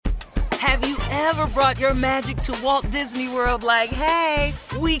Have you ever brought your magic to Walt Disney World like, hey,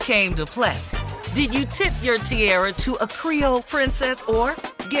 we came to play? Did you tip your tiara to a Creole princess or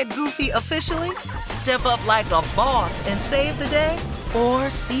get goofy officially? Step up like a boss and save the day? Or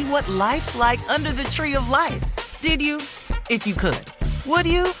see what life's like under the tree of life? Did you? If you could. Would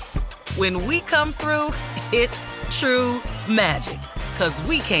you? When we come through, it's true magic. 'Cause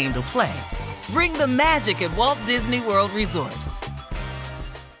we came to play. Bring the magic at Walt Disney World Resort.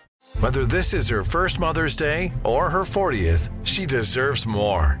 Whether this is her first Mother's Day or her 40th, she deserves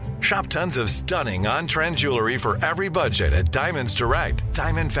more. Shop tons of stunning on-trend jewelry for every budget at Diamonds Direct.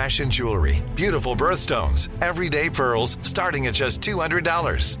 Diamond fashion jewelry, beautiful birthstones, everyday pearls starting at just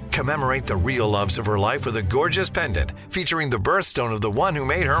 $200. Commemorate the real loves of her life with a gorgeous pendant featuring the birthstone of the one who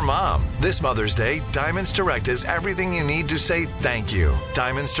made her mom. This Mother's Day, Diamonds Direct is everything you need to say thank you.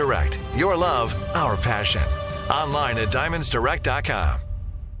 Diamonds Direct, your love, our passion. Online at diamondsdirect.com.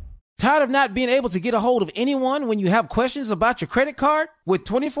 Tired of not being able to get a hold of anyone when you have questions about your credit card? With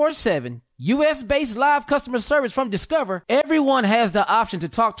 24/7 U.S.-based live customer service from Discover, everyone has the option to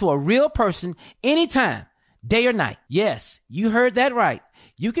talk to a real person anytime, day or night. Yes, you heard that right.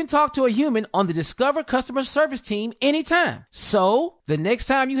 You can talk to a human on the Discover customer service team anytime. So, the next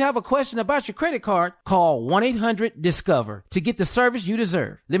time you have a question about your credit card, call 1-800-DISCOVER to get the service you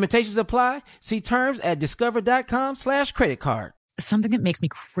deserve. Limitations apply. See terms at discover.com/creditcard. Something that makes me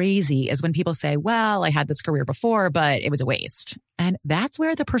crazy is when people say, well, I had this career before, but it was a waste. And that's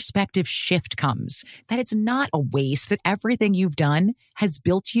where the perspective shift comes, that it's not a waste, that everything you've done has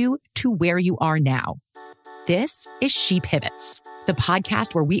built you to where you are now. This is She Pivots, the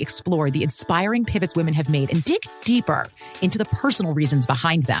podcast where we explore the inspiring pivots women have made and dig deeper into the personal reasons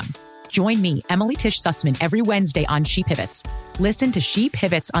behind them. Join me, Emily Tish Sussman, every Wednesday on She Pivots. Listen to She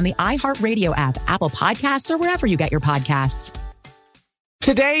Pivots on the iHeartRadio app, Apple Podcasts, or wherever you get your podcasts.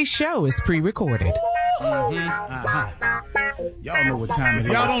 Today's show is pre-recorded. Y'all know what time it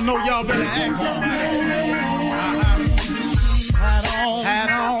is. Y'all don't know, y'all better ask somebody. Hat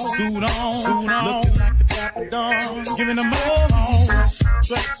on, suit on, looking like the Dapper Dawn, giving them all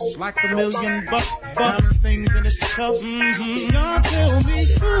dressed like $1 million bucks, things in its cuffs. Y'all tell me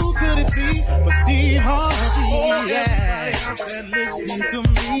who could it be but Steve Harvey? Oh yeah, out there listening to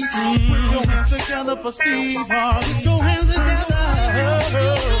me. Put your hands together for Steve Harvey. Put your hands together.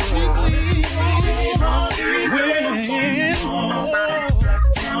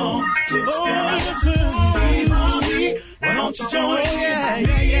 Why don't you join?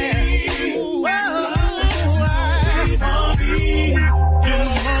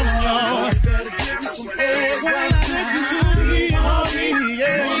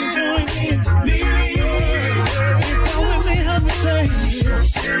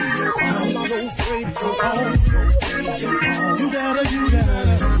 You gotta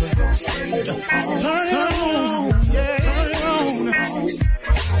turn it on, yeah, turn it on.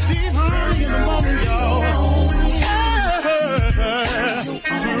 Steve Harvey in the morning, y'all. Turn it on,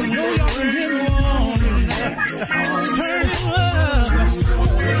 turn it up.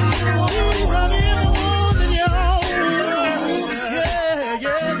 Steve Harvey in the morning, y'all. Yeah.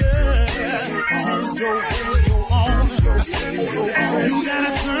 Turn your radio on. You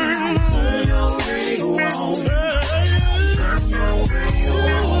gotta turn your radio on.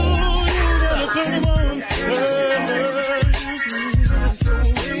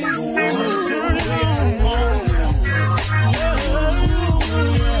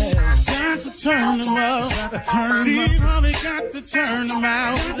 Turn them up, Steve Harvey got to turn them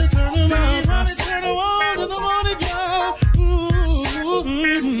out. Steve Harvey turn them on to the morning, y'all.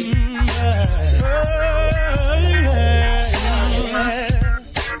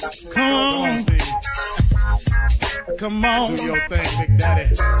 Come on, do your thing, Big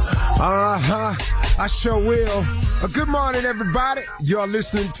Daddy. I sure will. Good morning, everybody. You're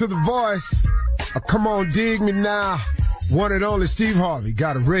listening to The Voice. Come on, dig me now. One and only Steve Harvey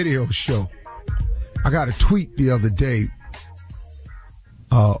got a radio show. I got a tweet the other day.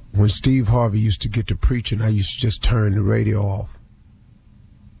 When Steve Harvey used to get to preaching, I used to just turn the radio off.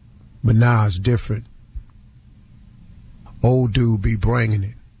 But now it's different. Old dude be bringing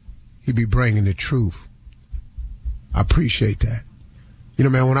it. He be bringing the truth. I appreciate that. You know,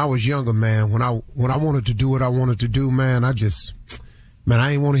 man, when I was younger, man, when I wanted to do what I wanted to do, man, I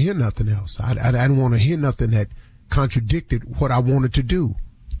ain't want to hear nothing else. I didn't want to hear nothing that contradicted what I wanted to do.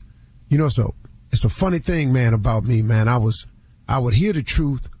 You know, so it's a funny thing, man, about me, man. I would hear the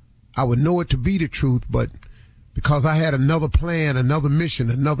truth. I would know it to be the truth, but because I had another plan, another mission,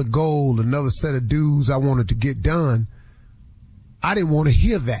 another goal, another set of dues I wanted to get done, I didn't want to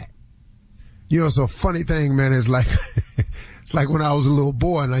hear that. You know, it's a funny thing, man. It's like It's like when I was a little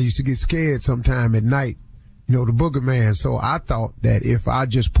boy and I used to get scared sometime at night, the booger man. So I thought that if I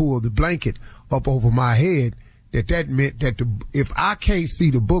just pulled the blanket up over my head, that meant that if I can't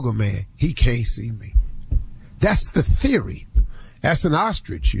see the booger man, he can't see me. That's the theory. That's an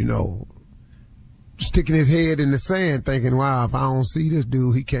ostrich, sticking his head in the sand thinking, wow, if I don't see this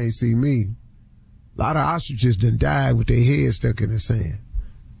dude, he can't see me. A lot of ostriches done died with their head stuck in the sand.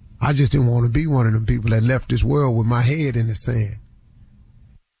 I just didn't want to be one of them people that left this world with my head in the sand.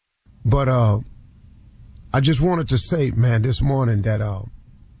 But I just wanted to say, man, this morning that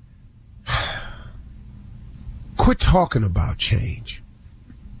quit talking about change.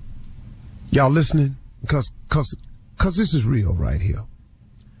 Y'all listening? Because this is real right here.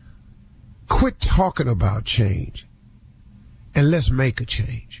 Quit talking about change and let's make a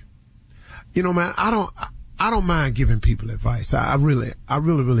change. Man, I don't mind giving people advice. I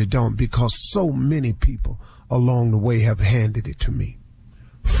really don't, because so many people along the way have handed it to me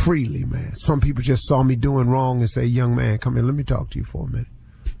freely, man. Some people just saw me doing wrong and say, young man, come here, let me talk to you for a minute.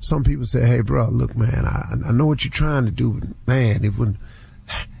 Some people say, hey, bro, look, man, I know what you're trying to do, but man,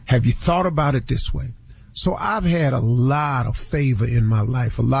 have you thought about it this way? So I've had a lot of favor in my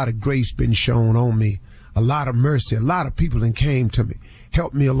life, a lot of grace been shown on me, a lot of mercy, a lot of people that came to me,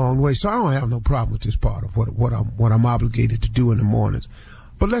 helped me along the way. So I don't have no problem with this part of what I'm obligated to do in the mornings.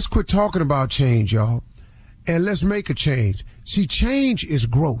 But let's quit talking about change, y'all, and let's make a change. See, change is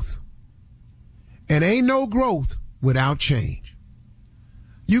growth, and ain't no growth without change.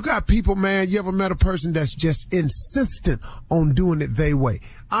 You got people, man, you ever met a person that's just insistent on doing it their way?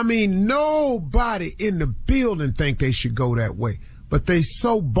 I mean, nobody in the building think they should go that way, but they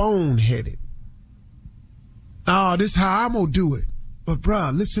so boneheaded. Oh, this is how I'm going to do it. But,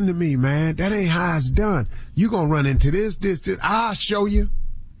 bruh, listen to me, man. That ain't how it's done. You going to run into this. I'll show you.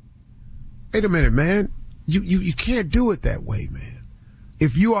 Wait a minute, man. You can't do it that way, man.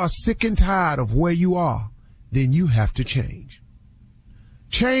 If you are sick and tired of where you are, then you have to change.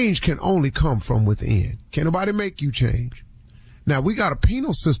 Change can only come from within. Can't nobody make you change. Now, we got a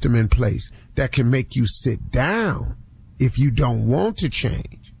penal system in place that can make you sit down if you don't want to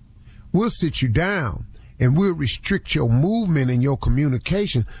change. We'll sit you down and we'll restrict your movement and your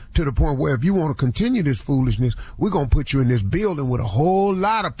communication to the point where if you want to continue this foolishness, we're going to put you in this building with a whole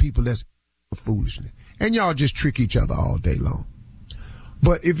lot of people that's foolishness. And y'all just trick each other all day long.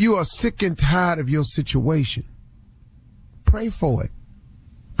 But if you are sick and tired of your situation, pray for it.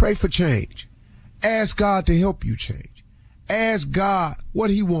 Pray for change. Ask God to help you change. Ask God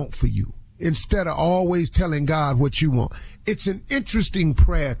what he wants for you instead of always telling God what you want. It's an interesting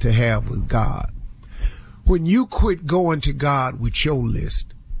prayer to have with God. When you quit going to God with your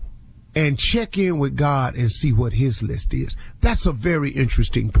list and check in with God and see what his list is, that's a very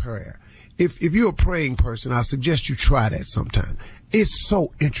interesting prayer. If you're a praying person, I suggest you try that sometime. It's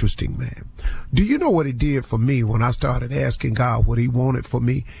so interesting, man. Do you know what it did for me when I started asking God what he wanted for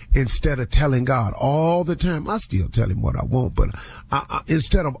me instead of telling God all the time? I still tell him what I want, but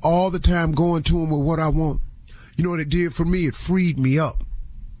instead of all the time going to him with what I want, you know what it did for me? It freed me up.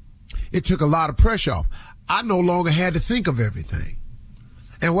 It took a lot of pressure off. I no longer had to think of everything.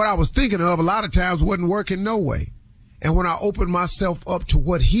 And what I was thinking of a lot of times wasn't working no way. And when I opened myself up to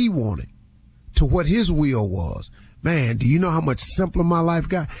what he wanted, to what his will was, man, do you know how much simpler my life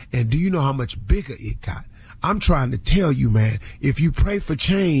got? And do you know how much bigger it got? I'm trying to tell you, man, if you pray for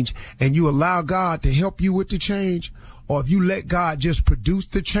change and you allow God to help you with the change, or if you let God just produce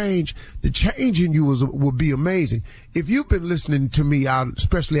the change in you will be amazing. If you've been listening to me out,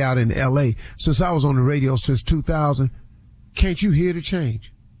 especially out in L.A., since I was on the radio since 2000, can't you hear the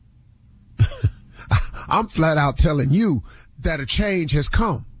change? I'm flat out telling you that a change has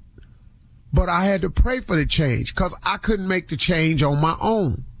come. But I had to pray for the change because I couldn't make the change on my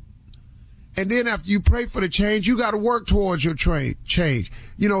own. And then after you pray for the change, you got to work towards your change.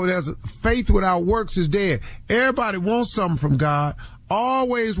 You know, there's faith without works is dead. Everybody wants something from God,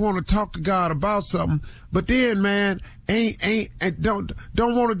 always want to talk to God about something, but then, man, don't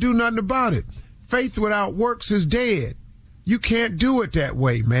want to do nothing about it. Faith without works is dead. You can't do it that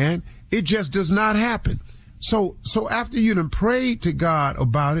way, man. It just does not happen. So after you done prayed to God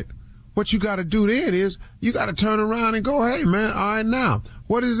about it, what you got to do then is you got to turn around and go, hey, man, all right, now,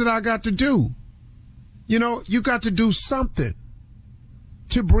 what is it I got to do? You know, you got to do something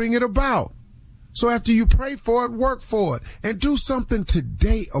to bring it about. So after you pray for it, work for it and do something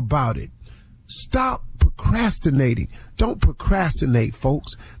today about it. Stop procrastinating. Don't procrastinate,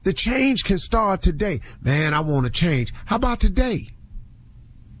 folks. The change can start today. Man, I want to change. How about today?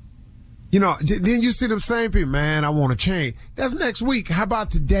 You know, then you see them same people, man, I want to change. That's next week. How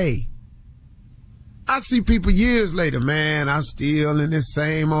about today? I see people years later, man, I'm still in this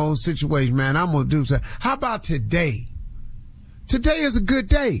same old situation, man. I'm going to do something. How about today? Today is a good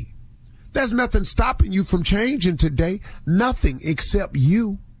day. There's nothing stopping you from changing today. Nothing except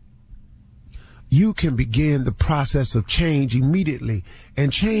you. You can begin the process of change immediately.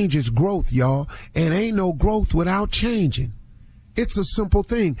 And change is growth, y'all. And ain't no growth without changing. It's a simple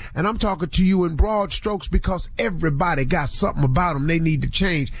thing. And I'm talking to you in broad strokes because everybody got something about them they need to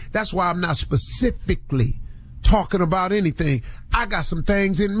change. That's why I'm not specifically talking about anything. I got some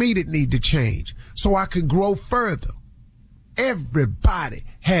things in me that need to change so I can grow further. Everybody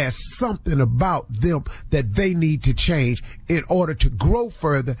has something about them that they need to change in order to grow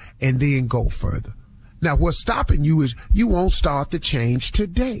further and then go further. Now, what's stopping you is you won't start the change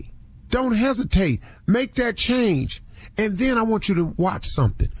today. Don't hesitate. Make that change. And then I want you to watch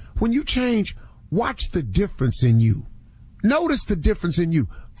something. When you change, watch the difference in you. Notice the difference in you.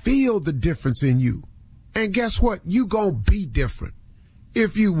 Feel the difference in you. And guess what? You gonna be different.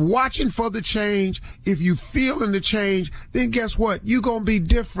 If you watching for the change, if you feeling the change, then guess what? You gonna be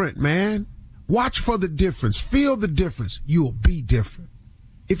different, man. Watch for the difference. Feel the difference. You'll be different.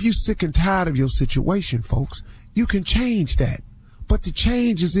 If you sick and tired of your situation, folks, you can change that. But the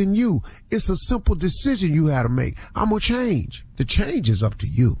change is in you. It's a simple decision you have to make. I'm going to change. The change is up to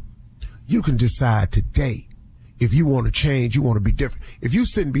you. You can decide today if you want to change, you want to be different. If you're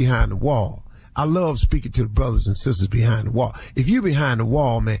sitting behind the wall, I love speaking to the brothers and sisters behind the wall. If you're behind the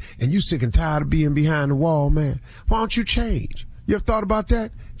wall, man, and you sick and tired of being behind the wall, man, why don't you change? You ever thought about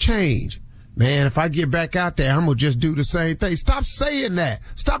that? Change. Man, if I get back out there, I'm going to just do the same thing. Stop saying that.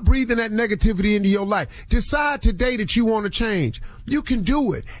 Stop breathing that negativity into your life. Decide today that you want to change. You can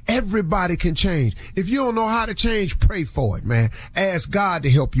do it. Everybody can change. If you don't know how to change, pray for it, man. Ask God to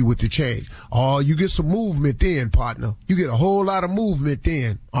help you with the change. Oh, you get some movement then, partner. You get a whole lot of movement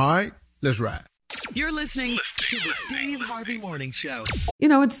then. All right? Let's ride. You're listening to the Steve Harvey Morning Show. You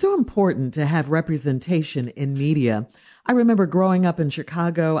know, it's so important to have representation in media. I remember growing up in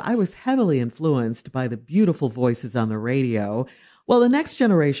Chicago, I was heavily influenced by the beautiful voices on the radio. Well, the next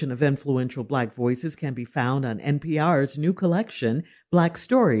generation of influential Black voices can be found on NPR's new collection, Black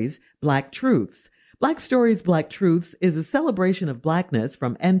Stories, Black Truths. Black Stories, Black Truths is a celebration of Blackness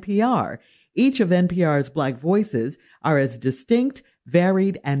from NPR. Each of NPR's Black voices are as distinct,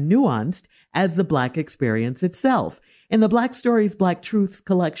 varied, and nuanced as the Black experience itself. In the Black Stories, Black Truths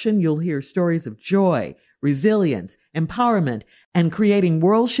collection, you'll hear stories of joy, resilience, empowerment, and creating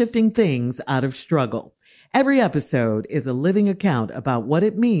world-shifting things out of struggle. Every episode is a living account about what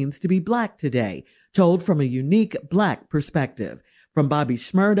it means to be Black today, told from a unique Black perspective. From Bobby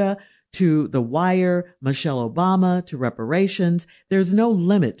Shmurda to The Wire, Michelle Obama to reparations, there's no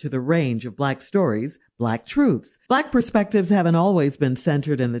limit to the range of Black stories, Black truths. Black perspectives haven't always been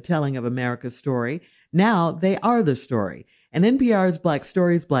centered in the telling of America's story. Now they are the story. In NPR's Black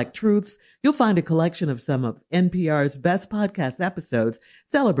Stories, Black Truths, you'll find a collection of some of NPR's best podcast episodes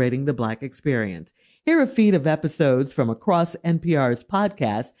celebrating the Black experience. Hear a feed of episodes from across NPR's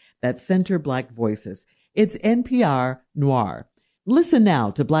podcasts that center Black voices. It's NPR Noir. Listen now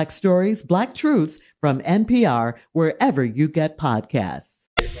to Black Stories, Black Truths from NPR wherever you get podcasts.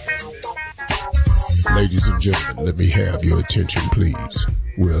 Ladies and gentlemen, let me have your attention, please.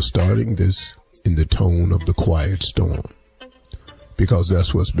 We're starting this in the tone of the quiet storm, because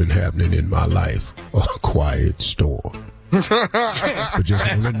that's what's been happening in my life, a quiet storm. But just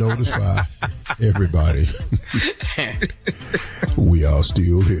want to notify everybody, we are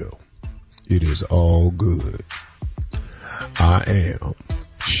still here. It is all good. I am,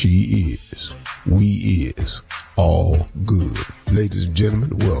 she is, we is, all good. Ladies and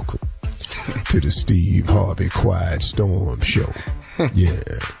gentlemen, welcome to the Steve Harvey Quiet Storm Show. Yeah.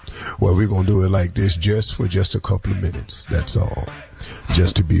 Well, we're going to do it like this just a couple of minutes. That's all.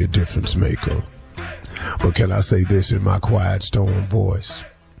 Just to be a difference maker. But can I say this in my quiet storm voice?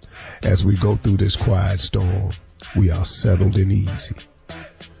 As we go through this quiet storm, we are settled and easy.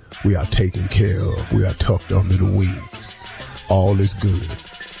 We are taken care of. We are tucked under the wings. All is good.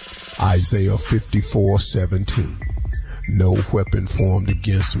 Isaiah 54:17. No weapon formed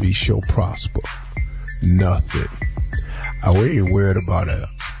against me shall prosper. Nothing. We ain't worried about a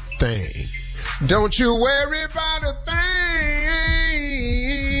thing. Don't you worry about a thing.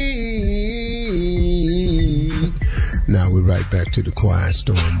 Now we're right back to the quiet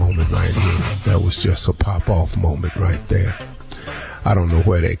storm moment right here. That was just a pop-off moment right there. I don't know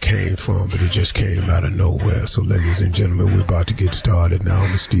where that came from, but it just came out of nowhere. So ladies and gentlemen, we're about to get started now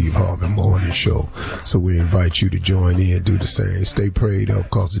on the Steve Harvey Morning Show. So we invite you to join in, do the same. Stay prayed up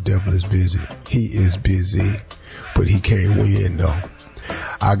because the devil is busy. He is busy, but he can't win though.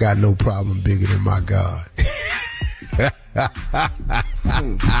 I got no problem bigger than my God.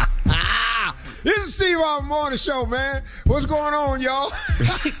 This is Steve Harvey Morning Show, man. What's going on, y'all?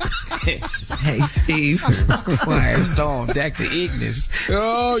 Hey, Steve. Quiet storm, Dr. Ignis.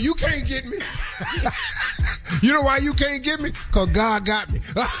 Oh, you can't get me. You know why you can't get me? Because God got me.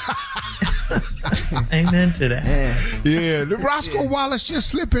 Amen to that. Yeah, the Roscoe Wallace just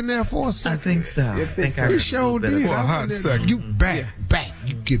slip in there for a second. I think so. I think I He sure did. For a hot second. You back.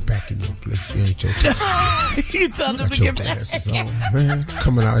 You get back in your place. You ain't your time. You told him Got to your get back. glasses on, man.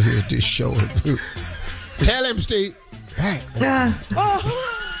 Coming out here at this show. Tell him, Steve. Back.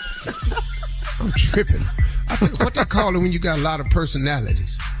 I'm tripping. I think what they call it when you got a lot of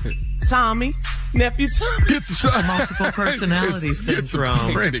personalities. Tommy, nephew Tommy. Multiple personality syndrome.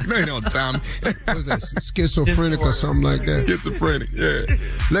 Schizophrenic. No, you don't, Tommy. What is that? Schizophrenic or something like that? Schizophrenic, yeah.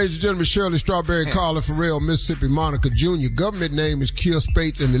 Ladies and gentlemen, Shirley Strawberry, Carla Farrell, Mississippi Monica Jr. Government name is Kier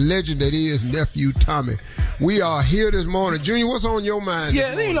Spates, and the legend that is nephew Tommy. We are here this morning. Junior, what's on your mind?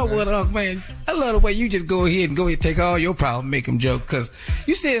 Yeah, you know what, man? I love the way you just go ahead and take all your problems, make them joke. Because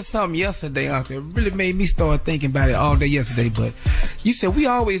you said something yesterday, Uncle. It really made me start thinking about it all day yesterday. But you said we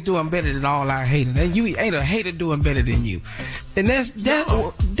always doing better than all our haters. And you ain't a hater doing better than you. And that's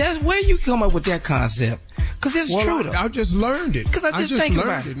where you come up with that concept. Because it's true, though. I just learned it. Because I just think learned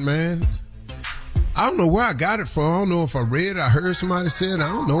about it, man. I don't know where I got it from. I don't know if I read it, I heard somebody say it. I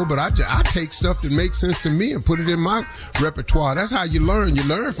don't know, but I take stuff that makes sense to me and put it in my repertoire. That's how you learn. You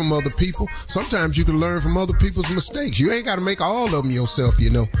learn from other people. Sometimes you can learn from other people's mistakes. You ain't got to make all of them yourself, you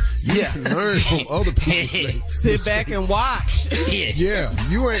know. You can learn from other people's mistakes. Sit back and watch. Yeah,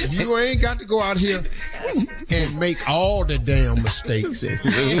 you ain't got to go out here and make all the damn mistakes.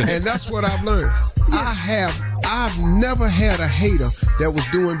 And that's what I've learned. I've never had a hater that was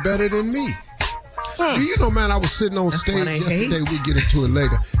doing better than me. Do you know, man, I was sitting on stage yesterday. We'll get into it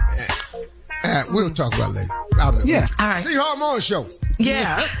later. We'll talk about it later. All right. See Harvey Morning Show.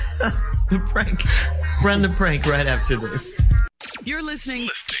 Yeah. The prank. Run the prank right after this. You're listening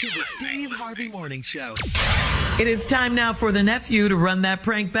to the Steve Harvey Morning Show. It is time now for the nephew to run that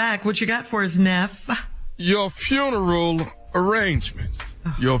prank back. What you got for us, Neff? Your funeral arrangement.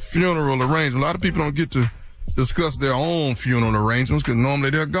 A lot of people don't get to discuss their own funeral arrangements because normally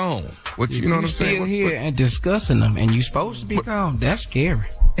they're gone. What you know what I'm saying? Still here and discussing them, and you supposed to be gone. That's scary.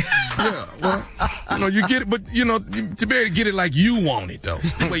 Yeah, well, you get it, but you be able to get it like you want it though,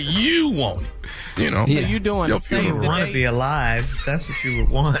 the way you want it. So you doing your the same? funeral. You want to be alive? That's what you would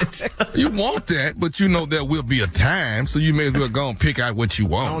want. You want that, but you know there will be a time, so you may as well go and pick out what you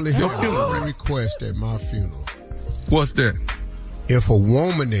want. I only have one request at my funeral. What's that? If a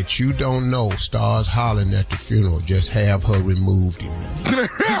woman that you don't know starts hollering at the funeral, just have her removed immediately.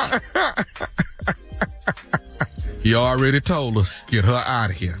 You already told us. Get her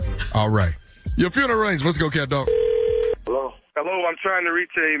out of here. All right. Your funeral arrangements. Let's go, cat dog. Hello, I'm trying to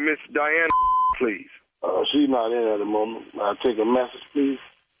reach a Miss Diane, please. She's not in at the moment. I'll take a message, please.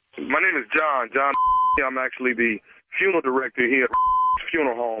 My name is John. I'm actually the funeral director here at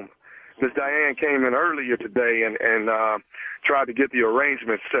Funeral Home. Miss Diane came in earlier today and tried to get the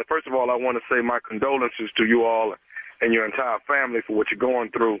arrangements set. First of all, I want to say my condolences to you all and your entire family for what you're going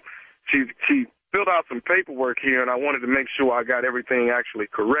through. She filled out some paperwork here, and I wanted to make sure I got everything actually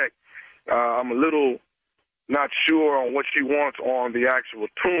correct. I'm a little not sure on what she wants on the actual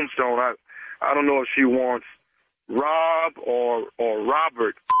tombstone. I don't know if she wants Rob or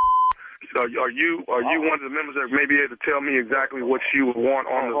Robert. Are you one of the members that may be able to tell me exactly what she would want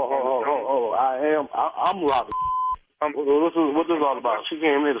on the tombstone? I'm Robert. What this all about? She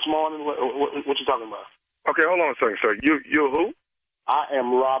came in this morning. What you talking about? Okay, hold on a second, sir. You're who? I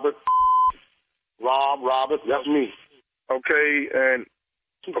am Robert. Robert, that's me. Okay, and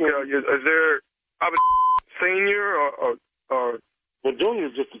is there Robert Senior or the Junior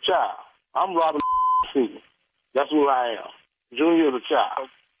is just a child. I'm Robert Senior. That's who I am. Junior is a child.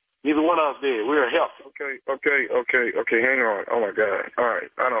 Neither one of us did. We're healthy. Okay. Hang on. Oh my God. All right.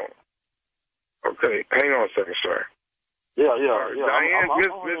 I don't. Okay, hang on a second, sir. Yeah. Diane,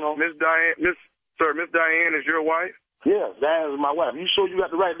 Miss Diane is your wife? Yeah, Diane is my wife. You sure you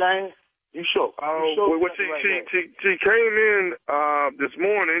got the right Diane? You sure? She came in this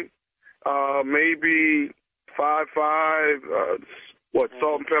morning, maybe 5'5",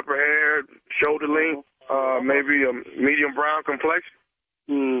 salt and pepper hair, shoulder length, maybe a medium brown complexion.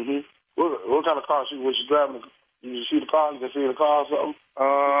 Mm-hmm. What kind of car was she driving? Did you see the car? You can see the car or something?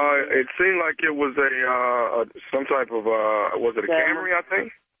 It seemed like it was some type of was it a Camry? I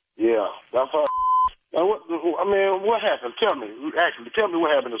think. Yeah, that's her. And what happened? Tell me what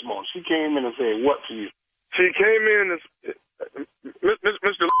happened this morning. She came in and said what to you? She came in, Miss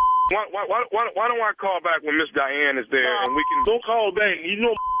Why don't I call back when Miss Diane is there and we can... Don't call back. You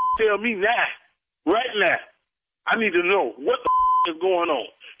know, tell me now. Right now. I need to know what the is going on.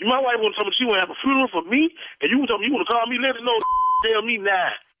 My wife want to tell me she want to have a funeral for me, and you tell me you want to call me, let her know. Tell me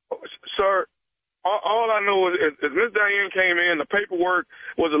now. Sir, all I know is Miss Diane came in, the paperwork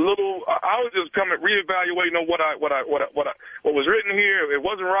was a little... I was just coming, reevaluating on what was written here. It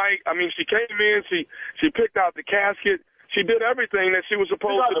wasn't right. I mean, she came in, she picked out the casket. She did everything that she was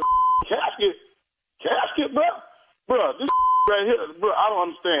supposed to. Casket, bro? Bro, this right here, bro, I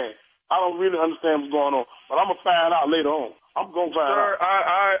don't understand. I don't really understand what's going on, but I'm gonna find out later on. I'm gonna find out.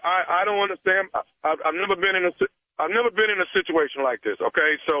 Sir, I don't understand. I've never been in a situation like this.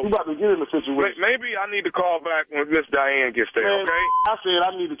 Okay, so you about to get in a situation. Maybe I need to call back when Miss Diane gets there. Man, okay? I said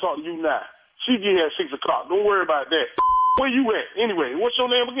I need to talk to you now. She get here at 6 o'clock. Don't worry about that. Where you at? Anyway, what's your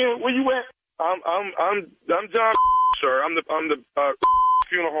name again? Where you at? I'm John, sir. I'm the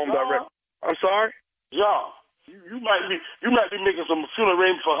funeral home director. I'm sorry, John. You might be making some funeral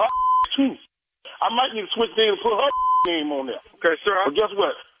arrangements for her too. I might need to switch names and put her name on there. Okay, sir. But guess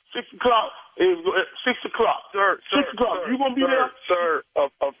what? 6 o'clock is 6 o'clock. Sir, 6 o'clock. You gonna be there? Sir,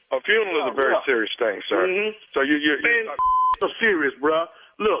 a funeral is a very serious thing, sir. Mm-hmm. So you're so serious, bro.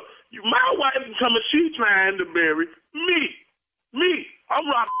 Look, my wife is coming. She trying to bury me. I'm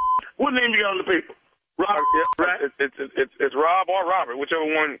Rob. What name you got on the paper? Rob, right? It's Rob or Robert, whichever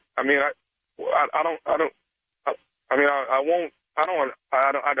one. I mean, I don't know.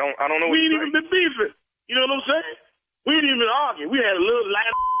 We ain't even been beefing. You know what I'm saying? We ain't even arguing. We had a little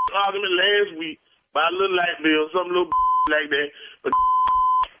light argument last week about a little light bill, some little like that. But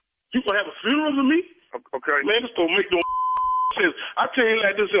you gonna have a funeral for me? Okay. Man, this don't make no sense. I tell you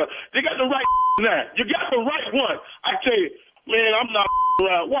like this, they got the right now. You got the right one. I tell you, man, I'm not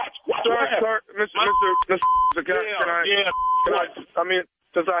around. Watch sir, Mr. Can I? I mean,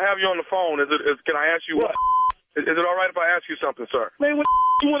 since I have you on the phone, can I ask you what? Is it all right if I ask you something, sir? Man, what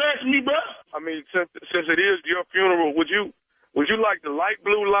you want to ask me, bro? I mean, since it is your funeral, would you like the light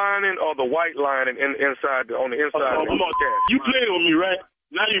blue lining or the white lining on the inside? Come on, you playing with me, right?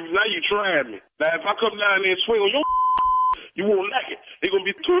 Now you trying me. Now if I come down there and swing on your, you won't like it. There's gonna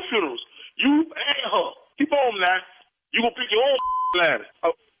be 2 funerals. You and her. Keep on now. You gonna pick your own line.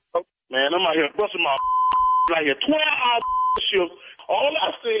 Man, I'm out here busting my right here. 12-hour shift. All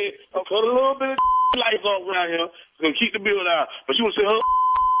I said, cut a little bit of lights off around here. It's gonna keep the bill down. But you wanna say her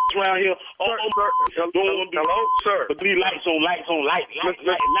around here? Hello, sir. But these lights on. Now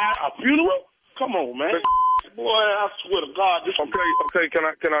a funeral? Come on, man. Boy, I swear to God. This okay. Can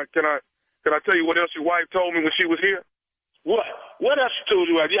I tell you what else your wife told me when she was here? What? What else she told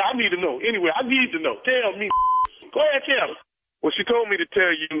you? Yeah, I need to know. Anyway, I need to know. Tell me. Go ahead, tell me. Well, she told me to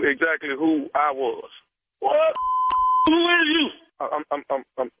tell you exactly who I was. What? Who is you?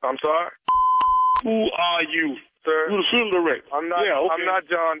 I'm sorry. Who are you, sir? You're the funeral director. I'm not. Yeah, okay.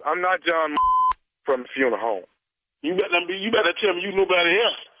 I'm not John from the funeral home. You better tell me you nobody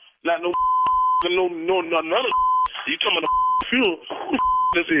else. Not no none of. You talking about the funeral? Who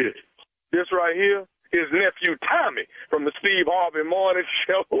this is? This right here is nephew Tommy from the Steve Harvey Morning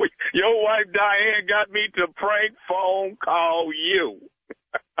Show. Your wife Diane got me to prank phone call you.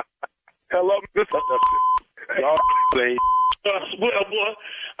 Hello, Mr. Y'all ain't. I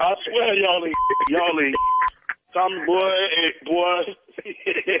swear y'all ain't. Tommy boy.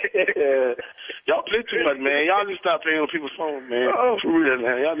 Y'all play too much, man. Y'all need to stop playing on people's phones, man. Oh, for real,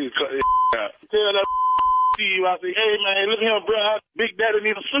 man. Y'all need to cut it out. Tell that Steve, I say, hey, man, look here, bro. Big Daddy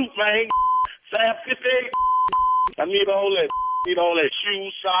need a suit, man. Size 58. I need all that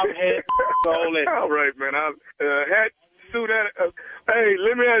shoes, sock, hat, all that. All right, man. Hat, suit, hat. Hey,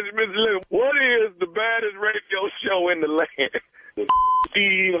 let me ask you, Mr. Lynn, what is the baddest radio show in the land? The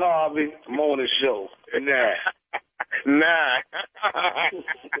Steve Harvey Morning Show. Nah.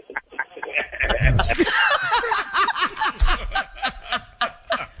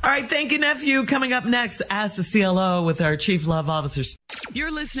 All right, thank you, nephew. Coming up next, Ask the CLO with our Chief Love Officer.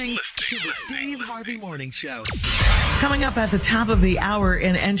 You're listening to the Steve Harvey Morning Show. Coming up at the top of the hour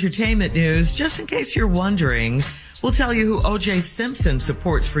in entertainment news, just in case you're wondering, we'll tell you who O.J. Simpson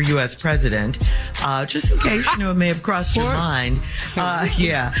supports for U.S. president. Just in case, it may have crossed your mind. Diddy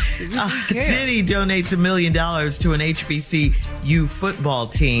donates $1 million to an HBCU football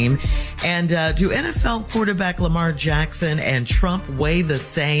team. And do NFL quarterback Lamar Jackson and Trump weigh the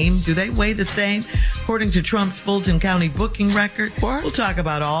same? Do they weigh the same? According to Trump's Fulton County booking record. What? We'll talk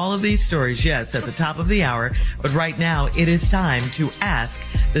about all of these stories, yes, at the top of the hour. But right now, it is time to ask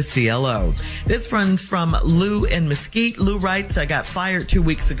the CLO. This runs from Lou in Mesquite. Lou writes, I got fired 2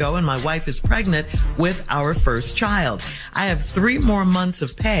 weeks ago and my wife is pregnant with our first child. I have 3 more months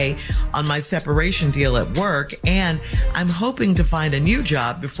of pay on my separation deal at work, and I'm hoping to find a new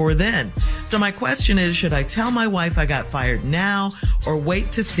job before then. So my question is, should I tell my wife I got fired now or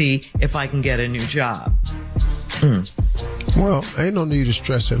wait to see if I can get a new job? Well, ain't no need of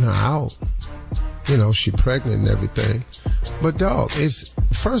stressing her out. You know, she pregnant and everything. But dog, it's,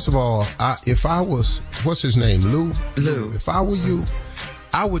 first of all, if I was, what's his name, Lou? If I were you,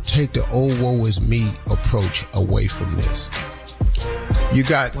 I would take the "oh, woe is me" approach away from this. You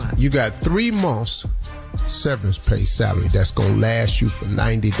got 3 months severance pay salary that's gonna last you for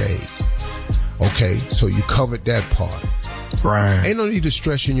 90 days. Okay, so you covered that part. Right. Ain't no need to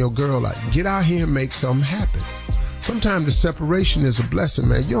stressing your girl out. Get out here and make something happen. Sometimes the separation is a blessing,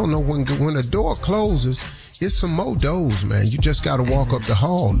 man. You don't know when a door closes, it's some more doors, man. You just got to walk up the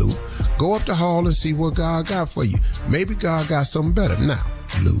hall, Lou. Go up the hall and see what God got for you. Maybe God got something better. Now,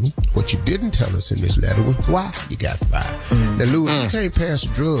 Lou, what you didn't tell us in this letter was why you got fired. Now, Lou, if you can't pass a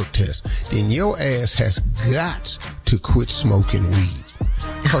drug test, then your ass has got to quit smoking weed.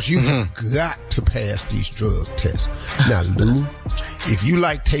 Because you have got to pass these drug tests. Now, Lou, if you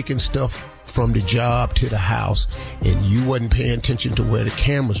like taking stuff from the job to the house and you wasn't paying attention to where the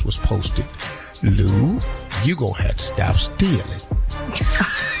cameras was posted, Lou, you gonna have to stop stealing.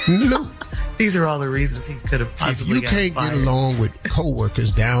 Lou. These are all the reasons he could have possibly If you can't fired. get along with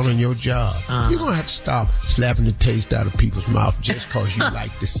coworkers down on your job, you're gonna have to stop slapping the taste out of people's mouth just because you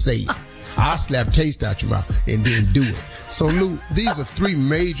like to say it. I'll slap taste out your mouth and then do it. So, Lou, these are 3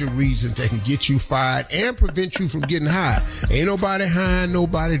 major reasons that can get you fired and prevent you from getting hired. Ain't nobody hiring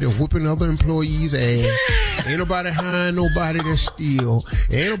nobody to whooping other employees' ass. Ain't nobody hiring nobody to steal.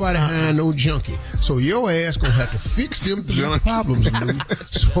 Ain't nobody hiring no junkie. So your ass gonna have to fix them 3 problems, Lou,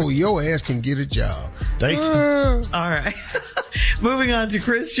 so your ass can get a job. Thank you. All right. Moving on to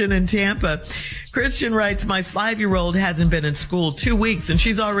Christian in Tampa. Christian writes, my 5-year-old hasn't been in school 2 weeks and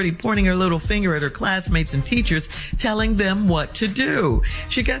she's already pointing her little finger at her classmates and teachers, telling them what to do.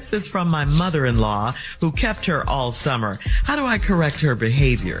 She gets this from my mother-in-law, who kept her all summer. How do I correct her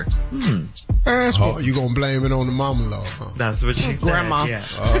behavior? Oh, you gonna blame it on the mama-in-law, huh? That's what she said. Grandma. Yeah.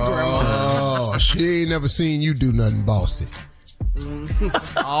 Oh, she ain't never seen you do nothing bossy.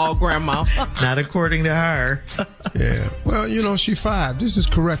 Oh, grandma. Not according to her. Yeah. Well, you know, she 5. This is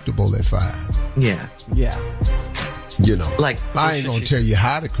correctable at 5. Yeah. Yeah. You know, like I ain't gonna tell you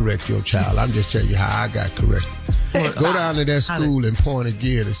how to correct your child. I'm just telling you how I got corrected. Go down to that school and point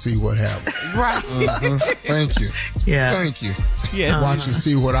again and see what happens. Right. Thank you. Yeah. Thank you. Yes. Watch and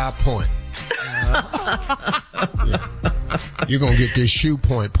see what I point. Yeah. You're gonna get this shoe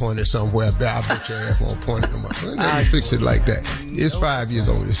point pointed somewhere. I bet your ass won't point it no more. Never fix it like that. It's 5 years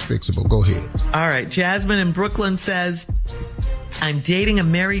old. It's fixable. Go ahead. All right. Jasmine in Brooklyn says, I'm dating a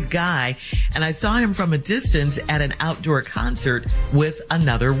married guy and I saw him from a distance at an outdoor concert with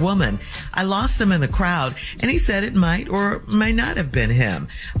another woman. I lost him in the crowd and he said it might or may not have been him.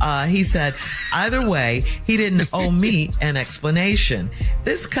 He said, either way, he didn't owe me an explanation.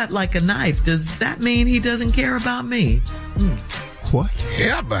 This cut like a knife. Does that mean he doesn't care about me? What?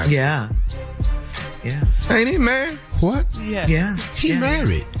 Yeah, about it. Yeah. Yeah. Ain't he married? What? Yes. Yeah. He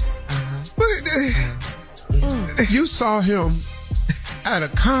married. You saw him at a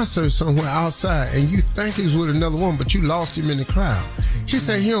concert somewhere outside and you think he was with another woman, but you lost him in the crowd. He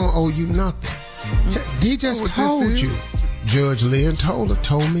said he don't owe you nothing. He just told you. Judge Lynn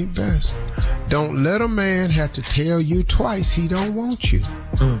told me best. Don't let a man have to tell you twice he don't want you.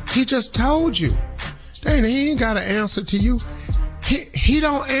 He just told you. Dang, he ain't got an answer to you. He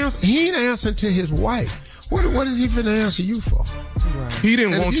don't answer. He ain't answering to his wife. What is he finna answer you for? Right. He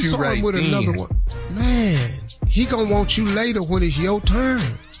didn't want you right him with then. Another one, man, he gonna want you later when it's your turn.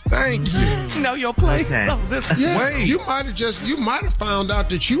 Thank you. Know your place. Okay. Yeah, Wait. you might have found out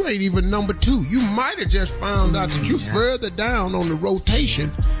that you ain't even number 2. You might have just found out that you further down on the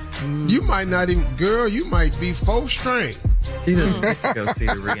rotation. You might not even, girl, you might be 4th string. She doesn't get to go see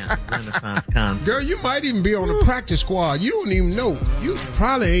the Renaissance concert. Girl, you might even be on the practice squad. You don't even know. You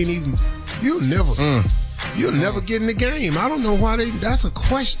probably ain't even, you'll never get in the game. I don't know why that's a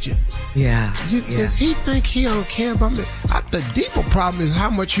question. Yeah. Does he think he don't care about me? The deeper problem is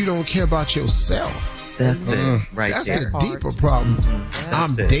how much you don't care about yourself. That's it. Right. That's there. the deeper problem.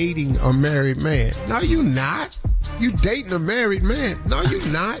 I'm dating a married man. No, you not. You dating a married man. No, you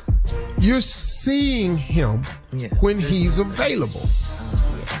not. You're seeing him when he's available.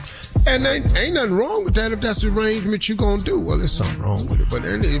 And ain't nothing wrong with that if that's the arrangement you're going to do. Well, there's something wrong with it. But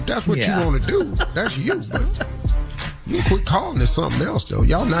if that's what you want to do, that's you. But you quit calling it something else, though.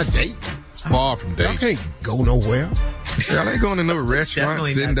 Y'all not dating. Far from dating. Y'all can't go nowhere. Y'all ain't going to no restaurant,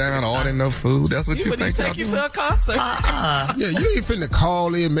 sitting down, ordering no food. That's what you think y'all take you doing? to a concert. Yeah, you ain't finna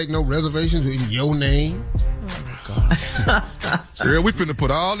call in, make no reservations in your name. Girl, we finna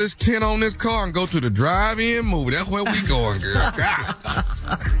put all this tent on this car and go to the drive-in movie. That's where we going, girl.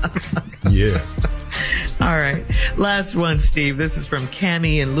 Yeah. All right. Last one, Steve. This is from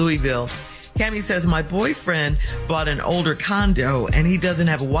Cammie in Louisville. Cammie says, my boyfriend bought an older condo and he doesn't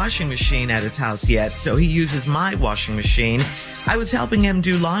have a washing machine at his house yet, so he uses my washing machine. I was helping him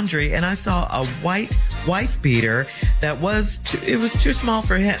do laundry and I saw a white wife beater that was too small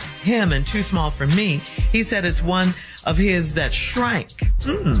for him and too small for me. He said it's one of his that shrank.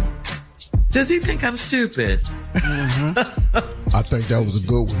 Does he think I'm stupid? I think that was a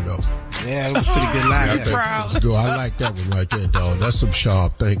good one, though. Yeah, it was pretty good line. I think that was good. I like that one right there, dog. That's some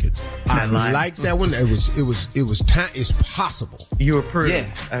sharp thinking. I like that one. It's possible. You approve? Yeah.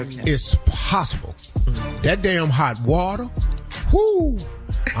 Okay. It's possible. That damn hot water, whoo!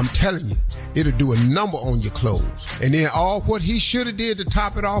 I'm telling you, it'll do a number on your clothes. And then all what he should have did to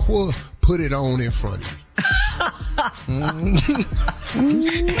top it off was put it on in front of you. And he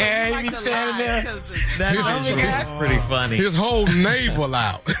be standing there. That's pretty funny. His whole navel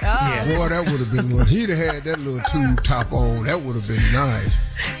out. Yeah. Boy, that would have been when he'd have had that little tube top on. That would have been nice.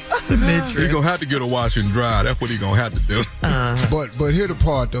 He gonna have to get a wash and dry. That's what he gonna have to do. But here the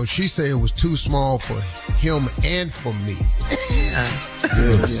part though, she said it was too small for him and for me. Yeah,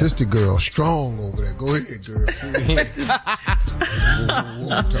 sister girl, strong over there. Go ahead, girl.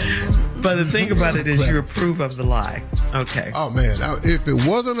 But the thing about it is you approve of the lie. Okay. Oh man, if it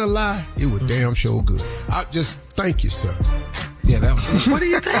wasn't a lie, it was damn sure good. I just thank you, sir. Yeah, that was. What do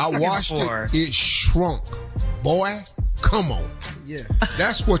you think? I washed it shrunk. Boy, come on. Yeah.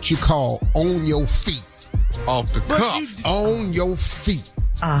 That's what you call on your feet. Off the cuff. On your feet.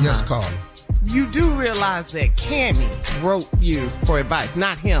 Yes, Carla. You do realize that Cammie wrote you for advice,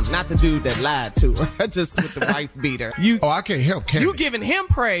 not him, not the dude that lied to her, just with the wife beater. I can't help Cammie. You giving him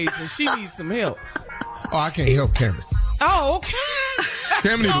praise and she needs some help. Oh, I can't help Cammie. Oh, okay.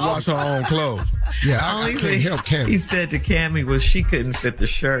 Cammie needs to wash her own clothes. Yeah, I can't help Cammie. He said to Cammie was she couldn't fit the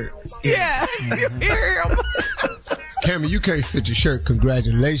shirt. Yeah, you hear him. Cammie, you can't fit your shirt.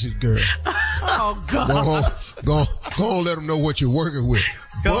 Congratulations, girl. Oh, God. Go on, let him know what you're working with.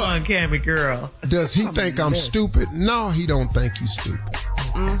 Go on, Cammie girl. Does he think I'm stupid? No, he don't think you stupid.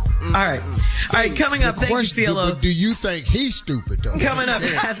 All right, coming up, thank you, CeeLo. Do you think he's stupid, though? Coming up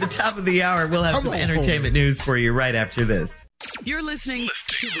at the top of the hour, we'll have some entertainment news for you right after this. You're listening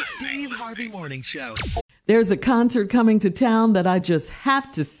to the Steve Harvey Morning Show. There's a concert coming to town that I just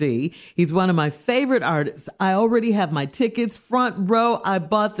have to see. He's one of my favorite artists. I already have my tickets front row. I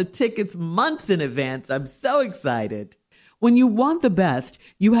bought the tickets months in advance. I'm so excited. When you want the best,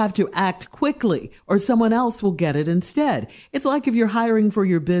 you have to act quickly or someone else will get it instead. It's like if you're hiring for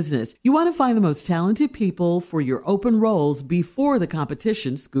your business. You want to find the most talented people for your open roles before the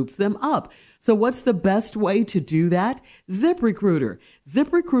competition scoops them up. So what's the best way to do that? ZipRecruiter.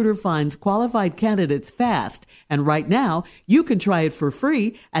 ZipRecruiter finds qualified candidates fast. And right now, you can try it for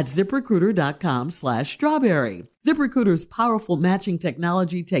free at ZipRecruiter.com/strawberry. ZipRecruiter's powerful matching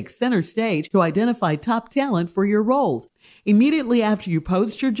technology takes center stage to identify top talent for your roles. Immediately after you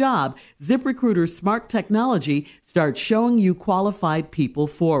post your job, ZipRecruiter's smart technology starts showing you qualified people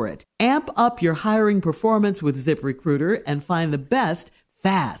for it. Amp up your hiring performance with ZipRecruiter and find the best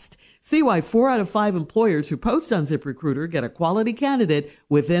fast. See why 4 out of 5 employers who post on ZipRecruiter get a quality candidate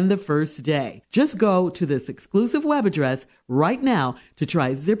within the first day. Just go to this exclusive web address right now to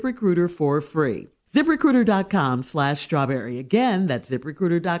try ZipRecruiter for free. ZipRecruiter.com/strawberry. Again, that's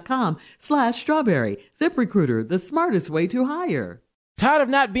ZipRecruiter.com/strawberry. ZipRecruiter, the smartest way to hire. Tired of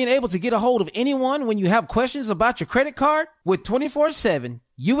not being able to get a hold of anyone when you have questions about your credit card? With 24/7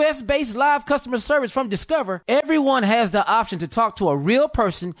 U.S.-based live customer service from Discover, everyone has the option to talk to a real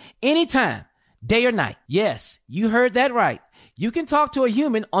person anytime, day or night. Yes, you heard that right. You can talk to a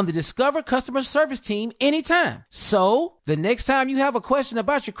human on the Discover customer service team anytime. So, the next time you have a question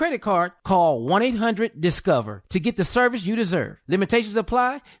about your credit card, call 1-800-DISCOVER to get the service you deserve. Limitations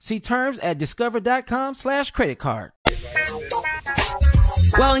apply. See terms at discover.com/creditcard.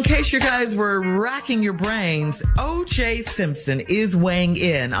 Well, in case you guys were racking your brains, O.J. Simpson is weighing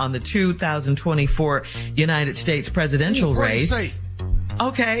in on the 2024 United States presidential race. What did he say?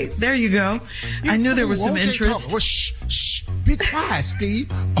 Okay, there you go. I knew there was some interest. Shh. Be quiet, Steve.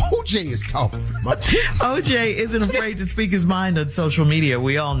 OJ is talking. OJ isn't afraid to speak his mind on social media.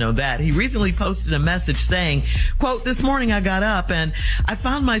 We all know that. He recently posted a message saying, quote, "This morning I got up and I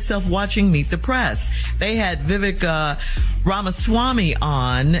found myself watching Meet the Press. They had Vivek Ramaswamy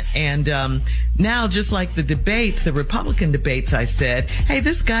on, and now, just like the debates, the Republican debates, I said, hey,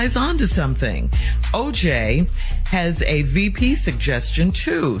 this guy's onto something." OJ has a VP suggestion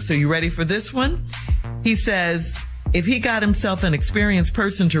too. So you ready for this one? He says, if he got himself an experienced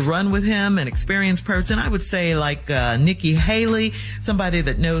person to run with him, an experienced person, I would say like Nikki Haley, somebody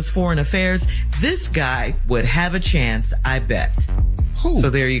that knows foreign affairs, this guy would have a chance, I bet. Who? So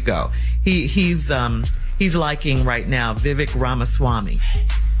there you go. He's liking right now Vivek Ramaswamy.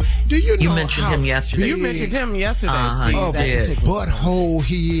 Do you know you mentioned him yesterday? You mentioned him yesterday. Oh, butthole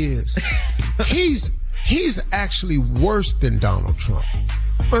he is. He's actually worse than Donald Trump.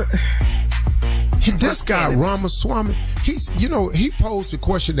 This guy, Ramaswamy, he posed a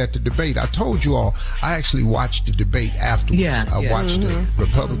question at the debate. I told you all, I actually watched the debate afterwards. I watched the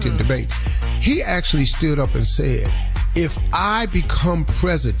Republican debate. He actually stood up and said, if I become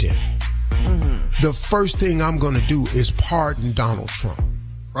president, the first thing I'm going to do is pardon Donald Trump.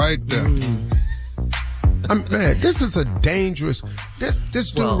 Right there. Man, this is a dangerous,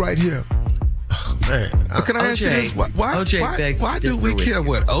 this dude right here. Oh, man. Can I ask you this? Why do we care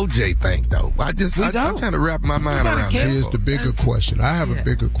what OJ think, though? I'm trying to wrap my mind around that. Here's the bigger question. I have a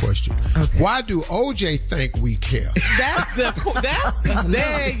bigger question. Okay. Why do OJ think we care?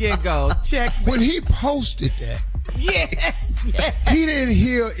 There you go. Check. When he posted that, yes. He didn't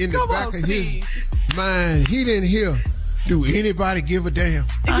hear in the back of his mind, he didn't hear, do anybody give a damn?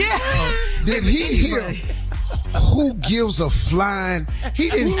 Yeah. Did he hear who gives a flying? He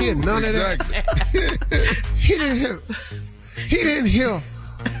didn't hear none of that. He didn't hear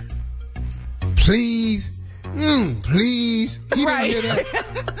please. Please. He didn't hear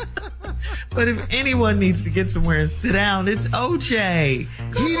that. But if anyone needs to get somewhere and sit down, it's OJ.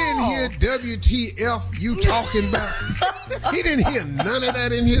 He didn't hear WTF you talking about. He didn't hear none of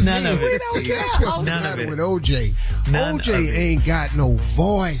that in his head. None of it. See, that's what's the matter with OJ. OJ ain't got no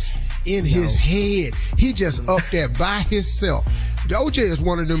voice in his head. He just up there by himself. OJ is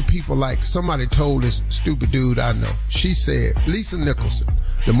one of them people, like somebody told this stupid dude I know. She said, Lisa Nicholson,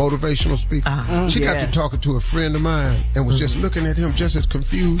 the motivational speaker, she got to talking to a friend of mine and was just looking at him just as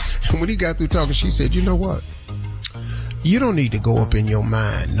confused. And when he got through talking, she said, you know what? You don't need to go up in your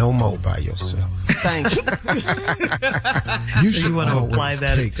mind no more by yourself. Thank you. You should always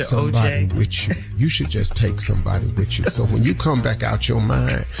take somebody with you. You should just take somebody with you. So when you come back out your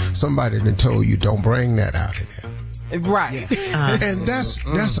mind, somebody done told you don't bring that out of there. Right. And that's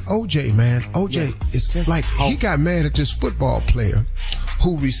OJ, man. OJ is like, he got mad at this football player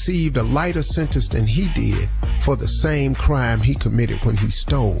who received a lighter sentence than he did for the same crime he committed when he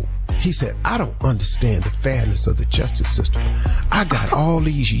stole. He said, I don't understand the fairness of the justice system. I got all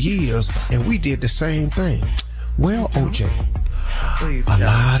these years and we did the same thing. Well, OJ, a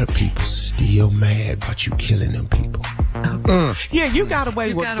lot of people still mad about you killing them people. Yeah, you got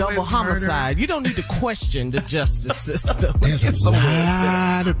away with double homicide. You don't need to question the justice system. There's a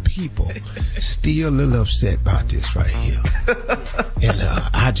lot of people still a little upset about this right here. And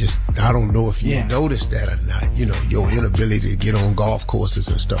I don't know if you noticed that or not. You know, your inability to get on golf courses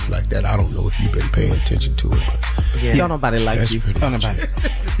and stuff like that. I don't know if you've been paying attention to it, but don't nobody like you. Don't nobody.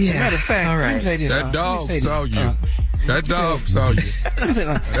 Matter of fact, all right. That dog saw you. That dog saw you.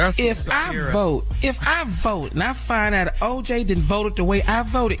 If I vote and I find out OJ didn't vote the way I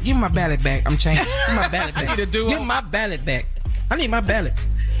voted, give me my ballot back. I'm changing. Give me my ballot back. Give me my ballot back. I need my ballot.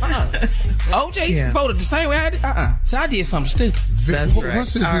 OJ voted the same way I did. So I did something stupid.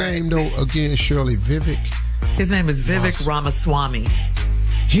 What's his name though? Again, Shirley, Vivek. His name is Vivek Ramaswamy.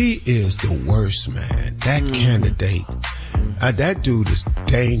 He is the worst, man. That candidate, that dude is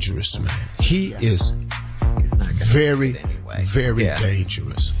dangerous, man. He is very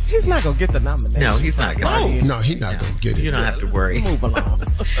dangerous. He's not going to get the nomination. No, he's not going to. No, he's not going to get it. You don't have to worry. Move along.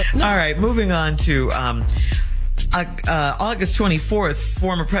 All right, moving on to August 24th,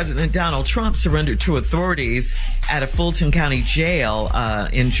 former President Donald Trump surrendered to authorities at a Fulton County jail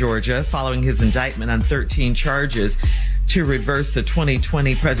in Georgia following his indictment on 13 charges to reverse the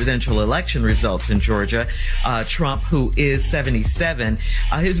 2020 presidential election results in Georgia. Trump, who is 77,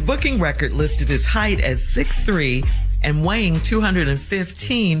 his booking record listed his height as 6'3" and weighing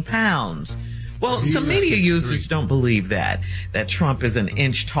 215 pounds. Well, some media users don't believe that Trump is an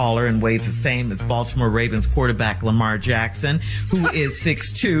inch taller and weighs the same as Baltimore Ravens quarterback Lamar Jackson, who is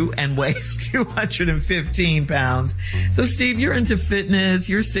 6'2" and weighs 215 pounds. So, Steve, you're into fitness.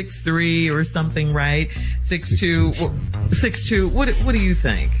 You're 6'3" or something, right? 6'2". 6'2". What do you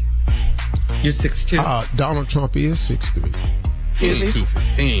think? You're 6'2". Donald Trump is 6'3". He ain't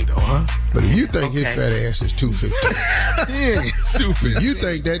 215 though, huh? But if you think his fat ass is 215, he ain't 215. You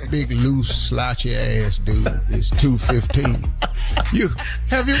think that big, loose, slouchy ass dude is 215?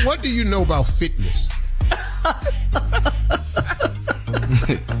 What do you know about fitness?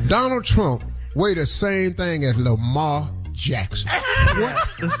 Donald Trump weighed the same thing as Lamar Jackson. What?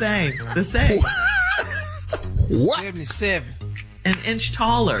 The same. What? 77. An inch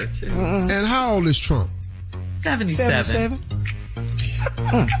taller. And how old is Trump? 77.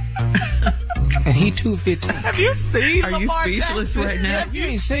 And he 215. Have you seen Are you Lamar speechless Jackson? right now? You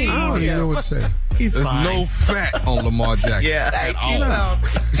ain't seen I don't even know what to say. He's There's fine. no fat on Lamar Jackson. Yeah.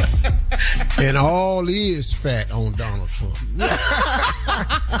 And all is fat on Donald Trump. Now,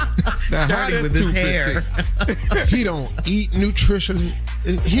 how Starting that's with his hair. 215? He don't eat nutritionally.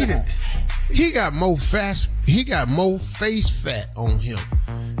 He got more fat. He got more face fat on him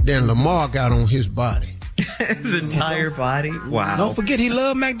than Lamar got on his body. His entire body? Wow. Don't forget he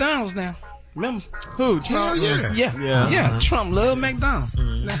loved McDonald's now. Remember? Who? Trump? Hell yeah. Yeah. Trump loved McDonald's.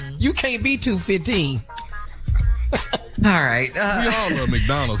 Now, you can't be 215. All right. We all love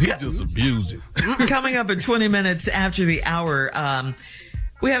McDonald's. He just abused it. Coming up in 20 minutes after the hour,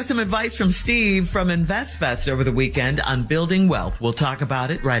 we have some advice from Steve from InvestFest over the weekend on building wealth. We'll talk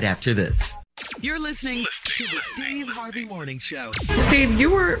about it right after this. You're listening to the Steve Harvey Morning Show. Steve, you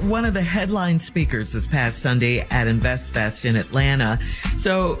were one of the headline speakers this past Sunday at InvestFest in Atlanta.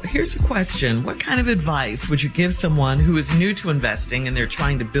 So here's a question. What kind of advice would you give someone who is new to investing and they're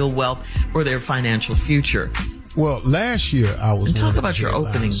trying to build wealth for their financial future? Well, last year I was talk one of about the your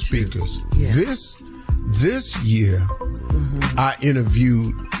headline opening, speakers. too. Yeah. This year I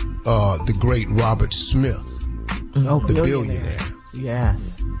interviewed the great Robert Smith, the billionaire.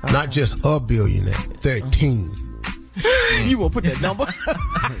 Yes. Not just a billionaire, 13. You will put that number?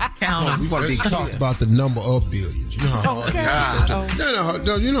 Count them. Let's talk about the number of billions. You know how hard it is.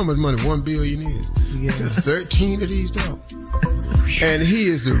 No, you know how much money 1 billion is. Yeah. 13 of these dogs. And he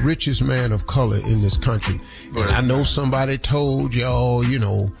is the richest man of color in this country. And I know somebody told y'all,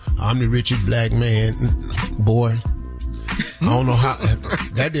 I'm the richest black man. Boy, I don't know how.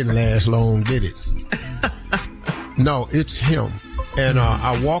 That didn't last long, did it? No, it's him. And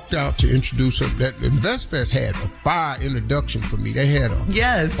I walked out to introduce him. That InvestFest had a fire introduction for me. They had a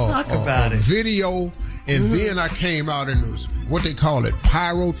video, and then I came out and it was what they call it,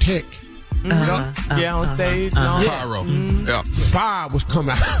 pyrotech. On stage. Pyro. Yeah. Fire was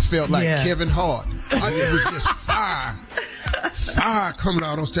coming out. I felt like Kevin Hart. It was just fire coming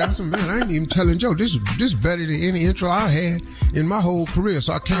out on stage. I said, man, I ain't even telling Joe. This is better than any intro I had in my whole career.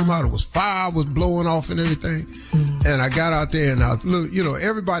 So I came out. It was fire was blowing off and everything. And I got out there and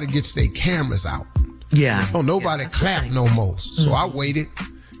everybody gets their cameras out. Yeah. Oh, nobody clapped no more. So I waited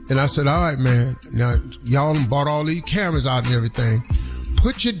and I said, all right, man. Now y'all bought all these cameras out and everything.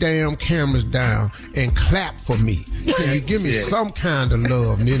 Put your damn cameras down and clap for me. Can you give me some kind of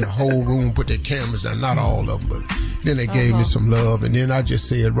love? And then the whole room put their cameras down. Not all of them, but then they gave me some love. And then I just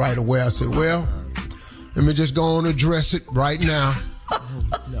said right away, I said, well, let me just go on and address it right now.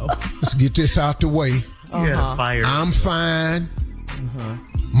 Let's get this out the way. I'm fine.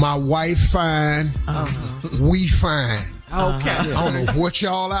 My wife fine. We fine. Okay. I don't know what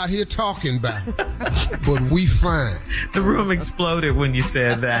y'all out here talking about, but we fine. The room exploded when you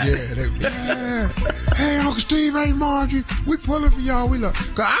said that. Hey, Uncle Steve, hey, Margie, we pulling for y'all. We love.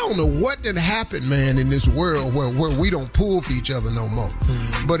 Cause I don't know what done happened, man, in this world where we don't pull for each other no more.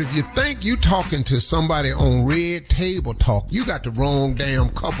 But if you think you talking to somebody on Red Table Talk, you got the wrong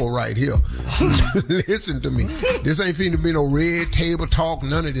damn couple right here. Listen to me. This ain't finna be no Red Table Talk,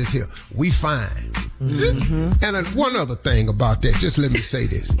 none of this here. We fine. And one other thing about that, just let me say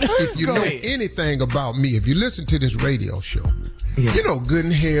this. If you know anything about me, if you listen to this radio show, you know good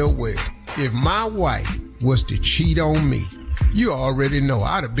and hell well, if my wife was to cheat on me, you already know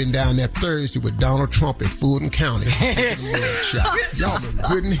I'd have been down there Thursday with Donald Trump in Fulton County taking a mugshot. Y'all know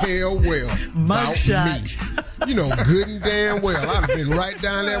good and hell well about me. You know good and damn well I'd have been right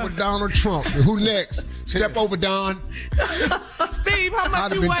down there with Donald Trump. Who next? Step over, Don. Steve, how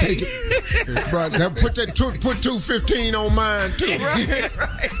much you weigh? Bro, put 215 on mine too. Right.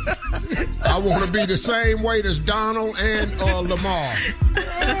 I want to be the same weight as Donald and Lamar.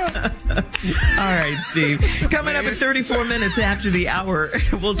 All right, Steve. Coming up at 34 minutes after the hour,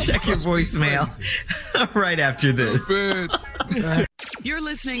 we'll check your voicemail right after this. You're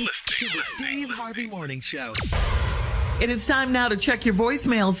listening to the Steve Harvey Morning Show. It is time now to check your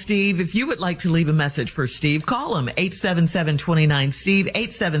voicemail, Steve. If you would like to leave a message for Steve, call him 877-29-STEVE,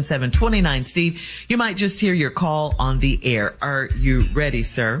 877-29-STEVE. You might just hear your call on the air. Are you ready,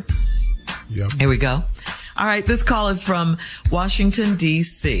 sir? Yep. Here we go. All right, this call is from Washington,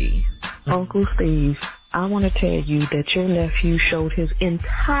 D.C. Uncle Steve, I want to tell you that your nephew showed his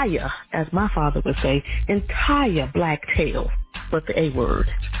entire, as my father would say, entire black tail with the A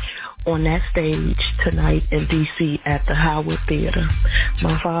word on that stage tonight in D.C. at the Howard Theater.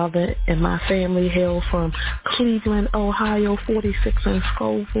 My father and my family hail from Cleveland, Ohio, 46 in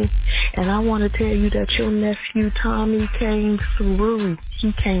Scoville. And I want to tell you that your nephew Tommy came through.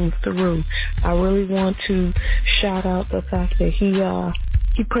 He came through. I really want to shout out the fact that he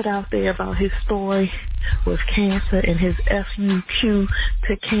put out there about his story with cancer and his FUQ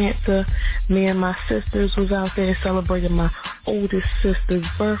to cancer. Me and my sisters was out there celebrating my oldest sister's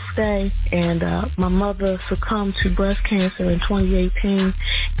birthday, and my mother succumbed to breast cancer in 2018,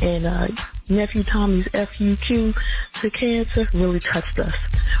 and nephew Tommy's FUQ to cancer really touched us.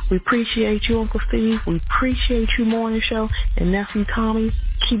 We appreciate you, Uncle Steve. We appreciate you, Morning Show, and nephew Tommy,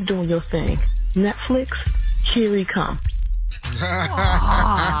 keep doing your thing. Netflix, here he come.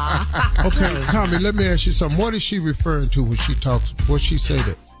 Okay, Tommy, let me ask you something. What is she referring to when she talks? What she say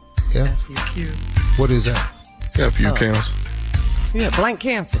that? FUQ. What is that? FU cancer. Yeah, blank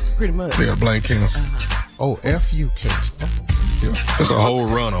cancer, pretty much. Yeah, blank cancer. Oh, FU cancer. Oh. Yeah, there's a whole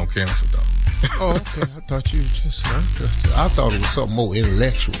run on cancer, though. Oh, okay. I thought you just. I thought it was something more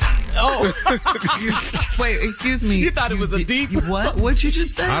intellectual. Oh, wait, excuse me. You thought it was a deep. What? What'd you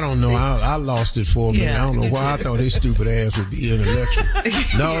just say? I don't know. I lost it for a minute. Yeah. I don't know why I thought his stupid ass would be intellectual.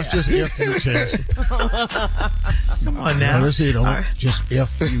 No, it's just FU cancer. Come on now. No, that's it. Just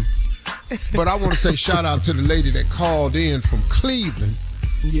FU. But I want to say shout out to the lady that called in from Cleveland.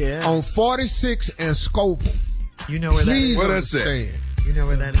 Yeah. On 46 and Scoville. You know where Please that is? understand. You know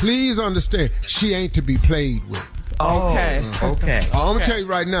where that is? Please understand. She ain't to be played with. Okay. Okay. I'm gonna tell you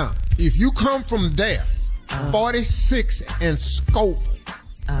right now. If you come from there, 46 and Scoville,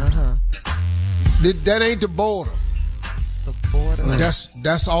 that ain't the border. The border.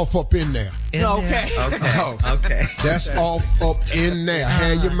 That's off up in there. Okay. Okay. That's off up in there.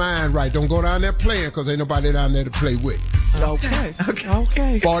 Have your mind right. Don't go down there playing because ain't nobody down there to play with. Okay.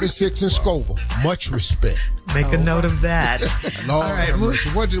 46 and Scoville. Much respect. Make a note of that. Lord have mercy.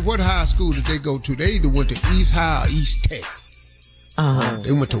 What high school did they go to? They either went to East High or East Tech.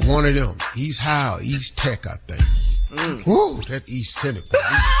 They went to one of them. East High or East Tech, I think. Woo, that East Senate.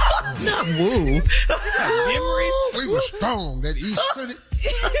 Not woo. We were strong, that East Senate.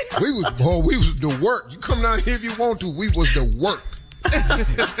 We was the work. You come down here if you want to. We was the work.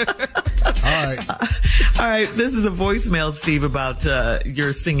 All right. This is a voicemail, Steve, about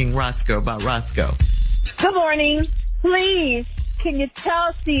your singing Roscoe, Good morning. Please, can you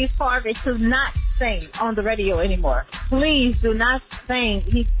tell Steve Harvey to not sing on the radio anymore? Please do not sing.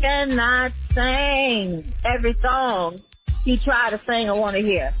 He cannot sing every song he tried to sing I want to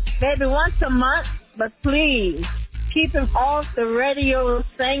hear. Maybe once a month, but please keep him off the radio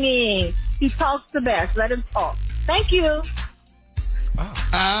singing. He talks the best. Let him talk. Thank you.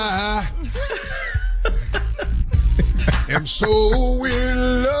 I am so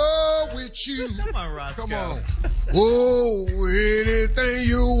in love with you. Come on, Roscoe. Come on. Oh, anything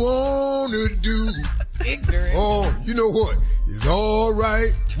you want to do. Ignorant. Oh, you know what? It's all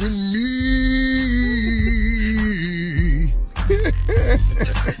right with me.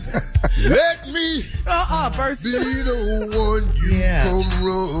 Let me First. be the one you come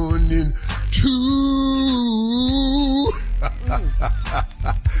running to.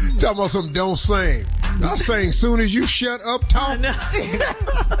 Talking about something, don't sing. I sing soon as you shut up talking.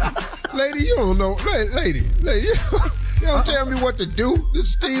 Lady, you don't know. Lady, you don't tell me what to do. This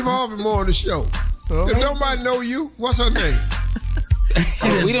is Steve Harvey Morning Show. If nobody know you, what's her name?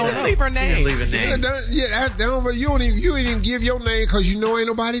 We don't know. Leave her name. Leave a name. You ain't even give your name because you know ain't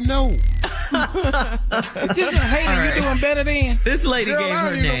nobody know. Is this a hater you doing better than? This lady Girl, gave I her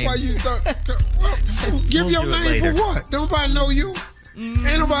don't even name. know why you thought. Give We'll your do it name later. for what? Nobody know you.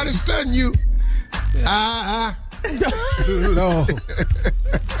 Ain't nobody studying you. Lord.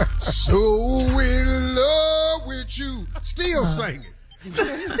 So in love with you. Still singing.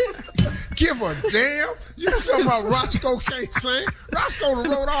 Give a damn. You talking about Roscoe can't sing? Roscoe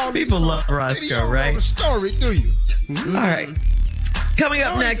wrote all these People songs. love Roscoe, You don't right? know the story, do you? All right. Coming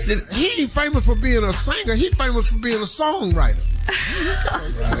up next, he ain't famous for being a singer. He famous for being a songwriter.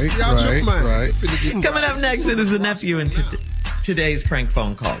 Right. Coming up next, it is a nephew in today's prank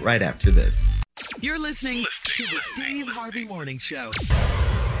phone call. Right after this. You're listening to the Steve Harvey Morning Show.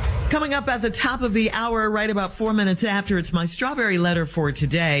 Coming up at the top of the hour, right about 4 minutes after, it's my strawberry letter for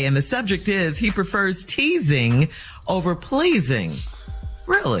today. And the subject is, he prefers teasing over pleasing.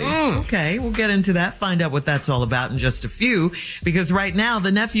 Really? Okay, we'll get into that, find out what that's all about in just a few. Because right now,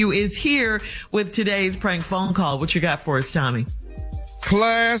 the nephew is here with today's prank phone call. What you got for us, Tommy?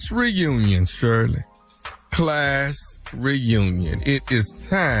 Class reunion, Shirley. Class reunion. It is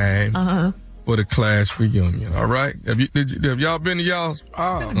time for the class reunion. All right? Have y'all been to y'all's?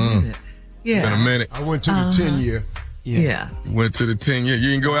 Yeah. Been a minute. I went to the 10-year. Yeah. You went to the 10-year.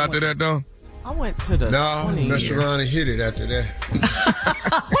 You didn't go after that, though? I went to the No, messed around and hit it after that.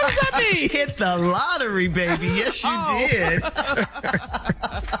 What does that mean? Hit the lottery, baby. Yes, you did.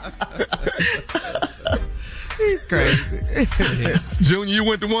 He's crazy. Junior, you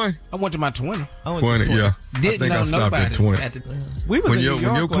went to one? I went to my 20. 20, yeah. Didn't I think know I stopped nobody at 20. We was When in your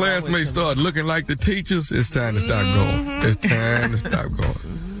New York classmates start looking like the teachers, it's time to stop going. It's time to stop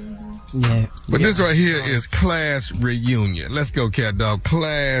going. Yeah. But this right here is class reunion. Let's go, cat dog.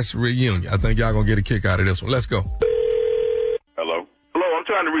 Class reunion. I think y'all gonna get a kick out of this one. Let's go. Hello? Hello, I'm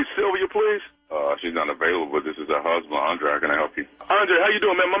trying to reach Sylvia, please. She's not available. This is her husband, Andre. Can I help you? Andre, how you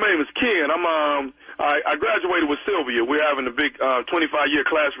doing, man? My name is Ken. I graduated with Sylvia. We're having a big 25-year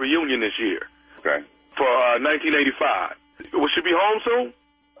class reunion this year. Okay. For 1985. Will she be home soon?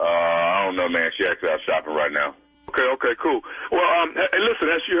 I don't know, man. She actually out shopping right now. Okay, cool. Well, hey,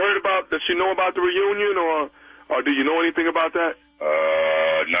 listen, has she heard about, does she know about the reunion, or do you know anything about that?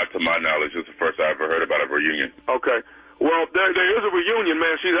 Not to my knowledge. It's the first I ever heard about a reunion. Okay. Well, there is a reunion,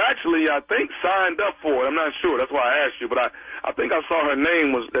 man. She's actually, I think, signed up for it. I'm not sure. That's why I asked you, but I think I saw her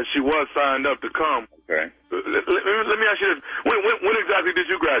name was that she was signed up to come. Okay. Let me ask you this. When exactly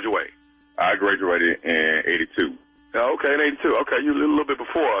did you graduate? I graduated in 82. Okay, in 82. Okay, you a little bit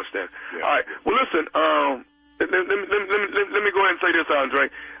before us then. Yeah. All right. Well, listen, let me go ahead and say this, Andre.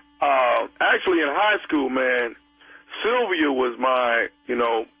 Actually, in high school, man, Sylvia was my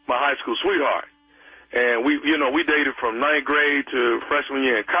high school sweetheart. And we dated from 9th grade to freshman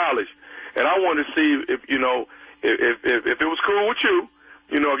year in college. And I wanted to see if it was cool with you,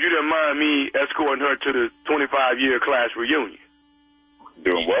 if you didn't mind me escorting her to the 25-year class reunion.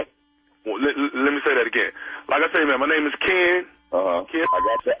 Doing what? Well, let me say that again. Like I say, man, my name is Ken. Ken.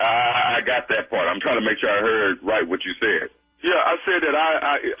 I got that part. I'm trying to make sure I heard right what you said. Yeah, I said that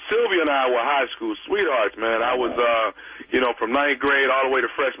Sylvia and I were high school sweethearts, man. I was, from 9th grade all the way to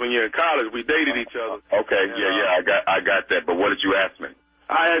freshman year in college. We dated each other. Okay, I got that. But what did you ask me?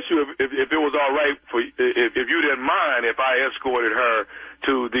 I asked you if it was all right if you didn't mind if I escorted her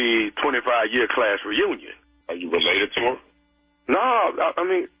to the 25-year class reunion. Are you related to her? No,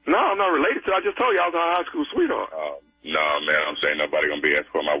 I'm not related to her. I just told you I was her high school sweetheart. No, man, I'm saying nobody gonna be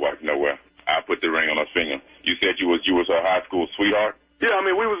escorting my wife nowhere. I put the ring on her finger. You said you was her high school sweetheart? Yeah,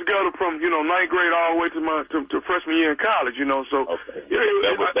 we was together from 9th grade all the way to freshman year in college. So okay.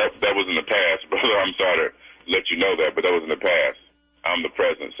 That was in the past, brother. I'm sorry to let you know that, but that was in the past. I'm the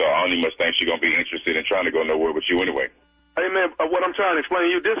present, so I don't even think she's gonna be interested in trying to go nowhere with you anyway. Hey, man, what I'm trying to explain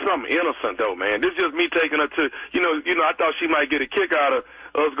to you, this is something innocent, though, man. This is just me taking her to, I thought she might get a kick out of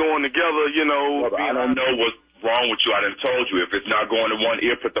us going together, Well, I don't know what's wrong with you. I done told you. If it's not going to one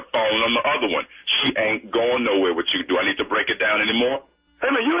ear, put the phone on the other one. She ain't going nowhere with you. Do I need to break it down anymore?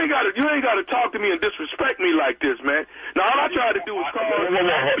 Hey, man, you ain't got to talk to me and disrespect me like this, man. Now, all I tried to do was call... Whoa.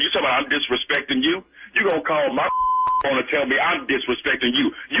 You talking about I'm disrespecting you? You gonna call my phone and tell me I'm disrespecting you?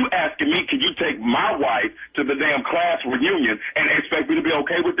 You asking me, can you take my wife to the damn class reunion and expect me to be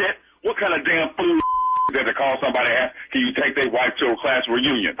okay with that? What kind of damn fool is that to call somebody and ask, can you take their wife to a class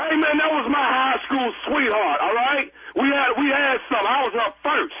reunion? Hey, man, that was my high school sweetheart, all right? We had something. I was her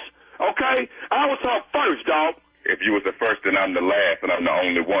first, okay? I was her first, dog. If you was the first, then I'm the last, and I'm the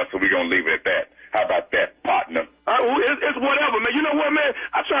only one, so we're going to leave it at that. How about that, partner? It's whatever, man. You know what, man?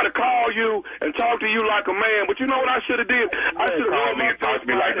 I try to call you and talk to you like a man, but you know what I should have did? I should have called me and talked to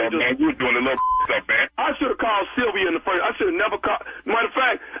me like that, man. You was doing a little stuff, man. I should have called Sylvia in the first. I should have never called. Matter of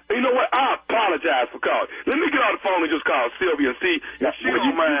fact, you know what? I apologize for calling. Let me get on the phone and just call Sylvia and see if she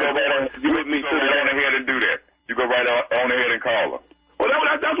don't mind with me. You go right on ahead and do that. You go right on ahead and call her. Well,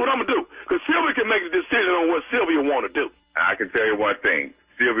 that's what I'm going to do, because Sylvia can make the decision on what Sylvia want to do. I can tell you one thing.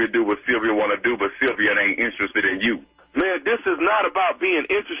 Sylvia do what Sylvia want to do, but Sylvia ain't interested in you. Man, this is not about being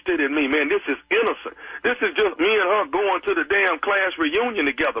interested in me, man. This is innocent. This is just me and her going to the damn class reunion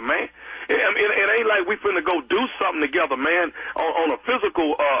together, man. It ain't like we finna go do something together, man, on a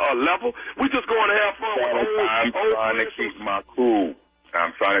physical level. We just going to have fun with I'm trying to keep my cool.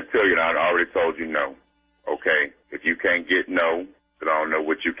 I'm trying to tell you that I already told you no. Okay? If you can't get no, then I don't know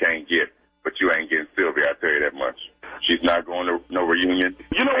what you can't get. But you ain't getting Sylvia, I tell you that much. She's not going to no reunion.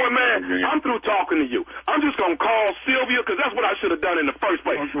 You know what, man? I'm through talking to you. I'm just going to call Sylvia because that's what I should have done in the first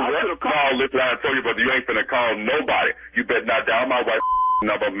place. I should have called. Listen, I told you, but you ain't finna call nobody. You better not dial my wife's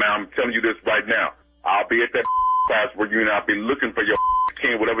number, man. I'm telling you this right now. I'll be at that class reunion. I'll be looking for your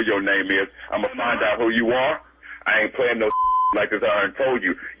king, whatever your name is. I'm going to find out who you are. I ain't playing no like this. I done told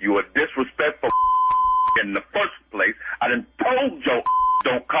you. You are disrespectful in the first place. I done told your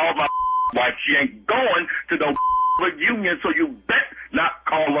don't call my wife. She ain't going to no reunion, so you bet not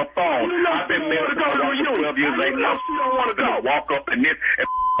call her phone. I've been married for 12 years. Ain't no she don't want to go. Walk up in this and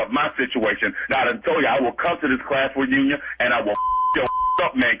up my situation. Now, I done told you I will come to this class reunion and I will your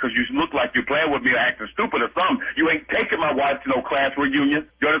up, man, because you look like you're playing with me or acting stupid or something. You ain't taking my wife to no class reunion.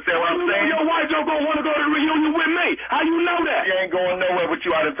 You understand what I'm saying? Your wife don't want to go to the reunion with me. How you know that? She ain't going nowhere with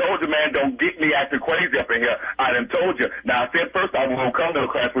you. I done told you, man, don't get me acting crazy up in here. I done told you. Now, I said first I won't come to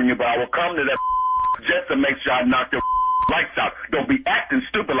the class reunion, but I will come to that just to make sure I knock your lights out. Don't be acting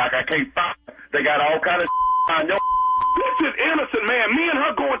stupid like I can't find. They got all kind of on your. This is innocent, man. Me and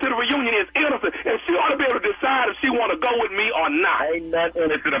her going to the reunion is innocent, and she ought to be able to decide if she want to go with me or not. Ain't nothing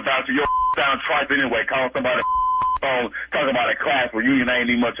innocent about you. Your sound tripe anyway. Calling somebody phone, talking about a class reunion I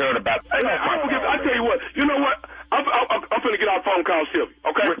ain't even much heard about. Hey, man, I tell you what. You know what? I'm finna get out the phone call Sylvia.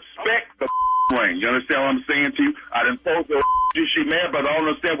 Okay. Respect the ring. You understand what I'm saying to you? I done told her she mad, but I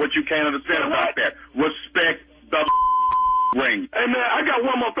don't understand what you can't understand about that. Respect the ring. Hey, man, I got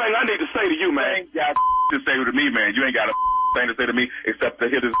one more thing I need to say to you, man. You ain't got to say to me, man. You ain't got a thing to say to me except to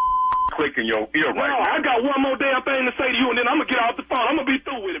hear this click in your ear right now. I got one more damn thing to say to you, and then I'm going to get off the phone. I'm going to be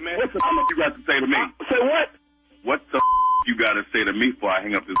through with it, man. What the you got to say to me? Say what? What the you got to say to me before I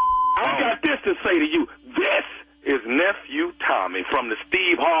hang up this phone? I got this to say to you. This is Nephew Tommy from the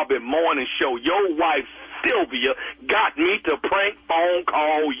Steve Harvey Morning Show. Your wife, Sylvia, got me to prank phone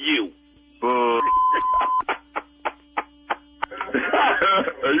call you.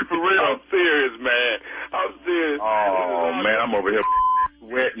 Are you for real? I'm serious, man. I'm serious. Oh, man, I'm over here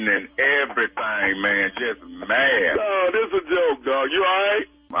sweating and everything, man. Just mad. Oh, this is a joke, dog. You all right?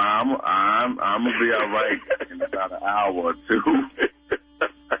 I'm gonna be all right in about an hour or two.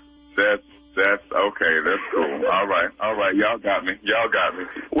 That's okay. That's cool. All right. Y'all got me.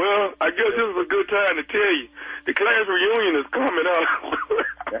 Well, I guess this is a good time to tell you the class reunion is coming up.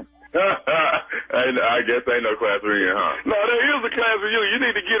 I guess ain't no class reunion, huh? No, there is a class reunion. You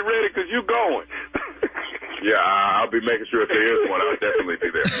need to get ready because you're going. Yeah, I'll be making sure if there is one, I'll definitely be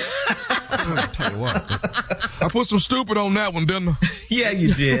there. I'll tell you what. I put some stupid on that one, didn't I? Yeah,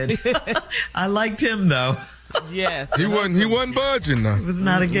 you did. I liked him, though. Yes. He wasn't budging now. It was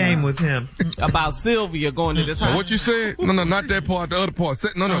not a game with him. About Sylvia going to this house. What you said? No, not that part, the other part.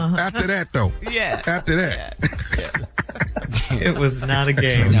 No, after that, though. Yeah. After that. Yeah. It was not a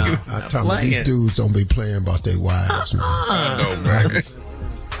game. No. I tell you, these dudes don't be playing about their wives, man. I know, man.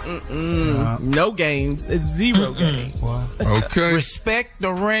 No games. It's zero games. Okay. Respect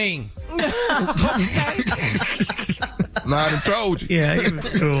the ring. Nah, I done told you. Yeah, he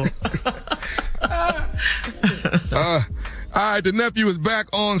was cool. All right, the nephew is back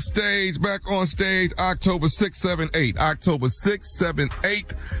on stage, October 6th, 7th, 8th. October 6th, 7th,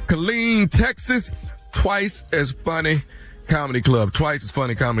 8th, Killeen, Texas. Twice as funny comedy club.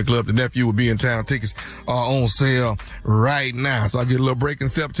 The nephew will be in town. Tickets are on sale right now. So I'll get a little break in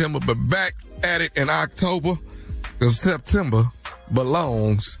September, but back at it in October, because September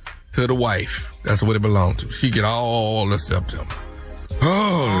belongs to the wife. That's what it belongs to. She get all of September.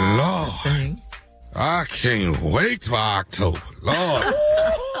 Oh, Lord. I can't wait for October. Lord.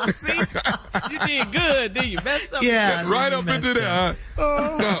 See? You did good, didn't you? Messed up. Yeah. Right up into there.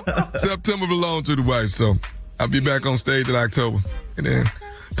 No, September belongs to the wife, so I'll be back on stage in October. And then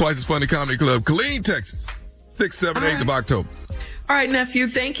Twice as Funny Comedy Club, Killeen, Texas, 6th, 7th, 8th of October. All right, nephew,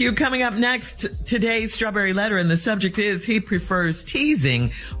 thank you. Coming up next, today's Strawberry Letter, and the subject is he prefers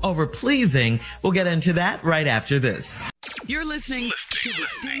teasing over pleasing. We'll get into that right after this. You're listening to the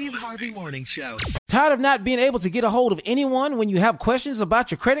Steve Harvey Morning Show. Tired of not being able to get a hold of anyone when you have questions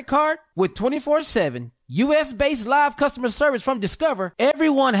about your credit card? With 24/7 U.S.-based live customer service from Discover,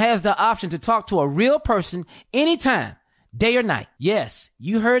 everyone has the option to talk to a real person anytime, day or night. Yes,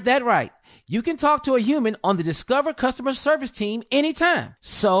 you heard that right. you can talk to a human on the Discover customer service team anytime.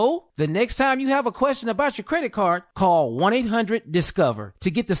 So, the next time you have a question about your credit card, call 1-800-DISCOVER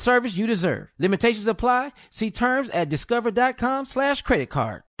to get the service you deserve. Limitations apply. See terms at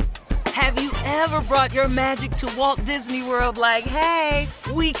discover.com/creditcard. Have you ever brought your magic to Walt Disney World like, hey,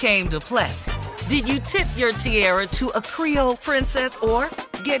 we came to play? Did you tip your tiara to a Creole princess or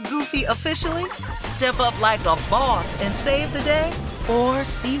get goofy officially? Step up like a boss and save the day? Or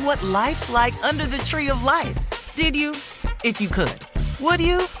see what life's like under the tree of life? Did you? If you could. Would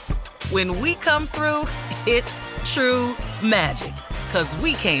you? When we come through, it's true magic. 'Cause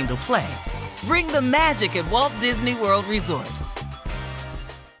we came to play. Bring the magic at Walt Disney World Resort.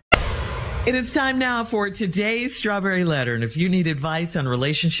 It is time now for today's Strawberry Letter. And if you need advice on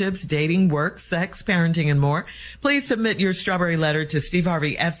relationships, dating, work, sex, parenting, and more, please submit your Strawberry Letter to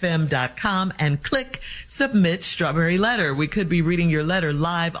steveharveyfm.com and click Submit Strawberry Letter. We could be reading your letter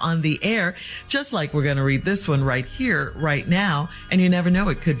live on the air, just like we're going to read this one right here, right now. And you never know,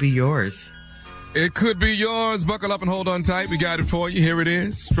 it could be yours. It could be yours. Buckle up and hold on tight. We got it for you. Here it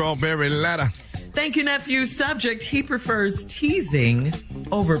is. Strawberry Letter. Thank you, nephew. Subject, he prefers teasing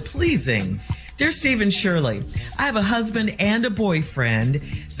over pleasing. Dear Steve and Shirley, I have a husband and a boyfriend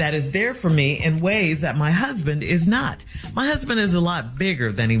that is there for me in ways that my husband is not. My husband is a lot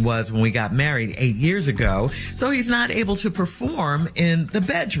bigger than he was when we got married 8 years ago, so he's not able to perform in the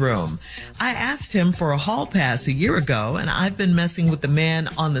bedroom. I asked him for a hall pass a year ago, and I've been messing with the man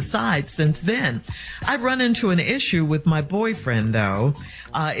on the side since then. I've run into an issue with my boyfriend, though.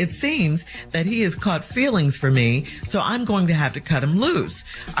 It seems that he has caught feelings for me, so I'm going to have to cut him loose.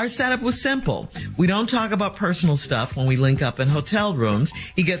 Our setup was simple. We don't talk about personal stuff when we link up in hotel rooms.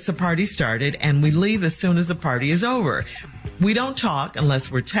 He gets the party started, and we leave as soon as the party is over. We don't talk unless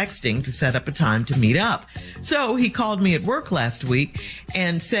we're texting to set up a time to meet up. So he called me at work last week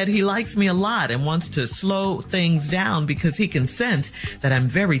and said he likes me a lot and wants to slow things down because he can sense that I'm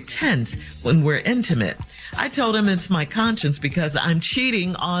very tense when we're intimate. I told him it's my conscience because I'm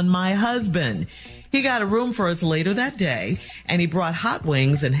cheating on my husband. He got a room for us later that day, and he brought hot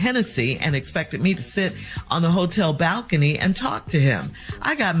wings and Hennessy and expected me to sit on the hotel balcony and talk to him.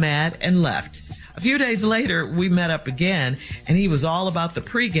 I got mad and left. A few days later, we met up again, and he was all about the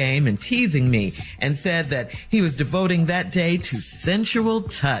pregame and teasing me and said that he was devoting that day to sensual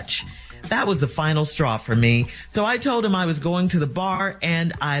touch. That was the final straw for me. So I told him I was going to the bar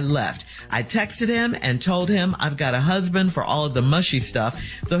and I left. I texted him and told him I've got a husband for all of the mushy stuff,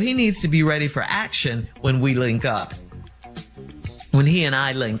 so he needs to be ready for action when we link up. When he and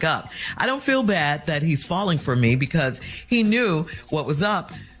I link up. I don't feel bad that he's falling for me because he knew what was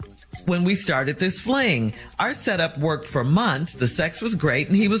up when we started this fling. Our setup worked for months. The sex was great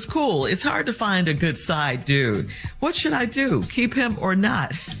and he was cool. It's hard to find a good side dude. What should I do? Keep him or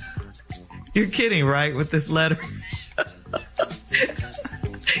not? You're kidding, right, with this letter?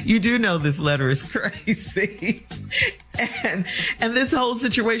 You do know this letter is crazy. And this whole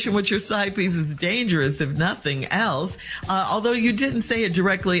situation with your side piece is dangerous, if nothing else. Although you didn't say it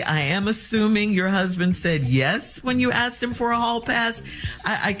directly, I am assuming your husband said yes when you asked him for a hall pass.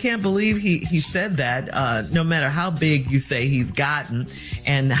 I can't believe he said that, no matter how big you say he's gotten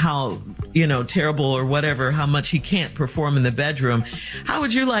and how, terrible or whatever, how much he can't perform in the bedroom. How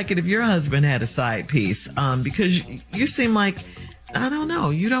would you like it if your husband had a side piece? Because you seem like, I don't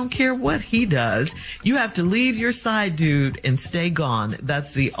know, you don't care what he does. You have to leave your side dude and stay gone.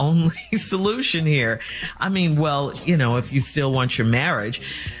 That's the only solution here. I mean, well, if you still want your marriage.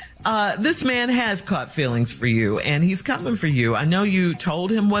 This man has caught feelings for you, and he's coming for you. I know you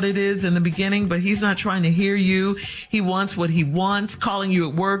told him what it is in the beginning, but he's not trying to hear you. He wants what he wants, calling you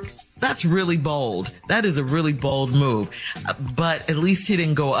at work. That's really bold. That is a really bold move. But at least he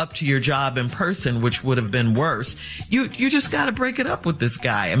didn't go up to your job in person, which would have been worse. You just got to break it up with this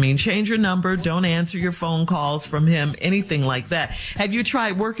guy. I mean, change your number. Don't answer your phone calls from him, anything like that. Have you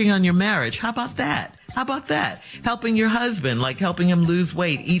tried working on your marriage? How about that? Helping your husband, like helping him lose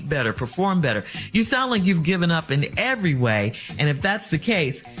weight, eat better, perform better. You sound like you've given up in every way. And if that's the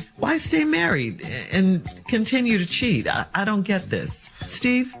case, why stay married and continue to cheat? I don't get this.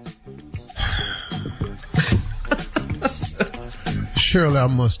 Steve? Shirley, I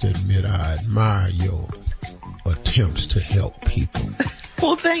must admit I admire your attempts to help people.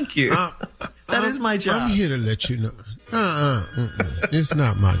 Well, thank you. That is my job. I'm here to let you know. It's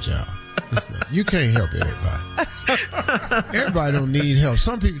not my job. It's not. You can't help everybody. Everybody don't need help.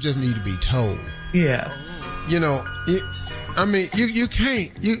 Some people just need to be told. Yeah. You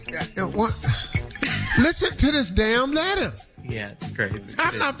can't. What? Listen to this damn letter. Yeah, it's crazy.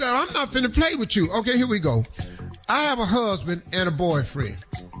 I'm not finna play with you. Okay, here we go. I have a husband and a boyfriend.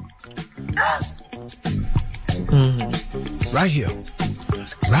 Right here.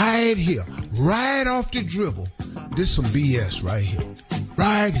 Right here. Right off the dribble. This some BS right here.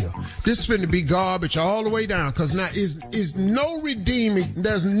 Right here. This finna be garbage all the way down, because now is no redeeming.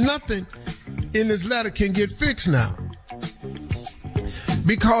 There's nothing in this letter can get fixed now.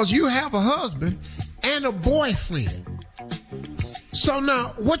 Because you have a husband and a boyfriend. So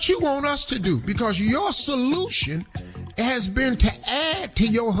now, what you want us to do? Because your solution has been to add to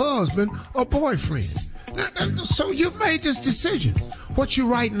your husband a boyfriend. So you've made this decision. What you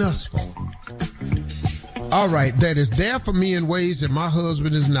writing us for? All right, that is there for me in ways that my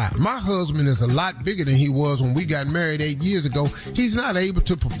husband is not. My husband is a lot bigger than he was when we got married 8 years ago. He's not able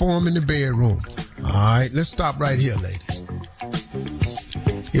to perform in the bedroom. All right, let's stop right here, ladies.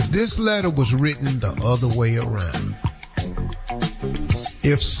 If this letter was written the other way around,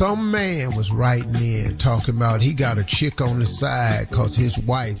 if some man was writing in talking about he got a chick on the side because his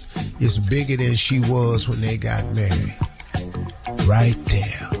wife is bigger than she was when they got married, right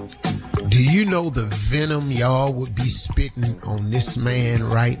there. Do you know the venom y'all would be spitting on this man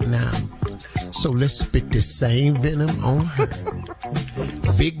right now? So let's spit the same venom on her.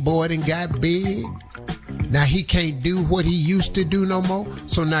 Big boy done got big. Now he can't do what he used to do no more.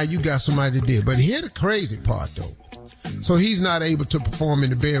 So now you got somebody that did. But here's the crazy part though. So he's not able to perform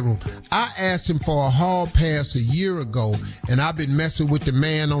in the bedroom. I asked him for a hall pass a year ago, and I've been messing with the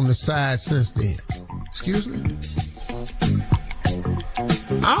man on the side since then. Excuse me?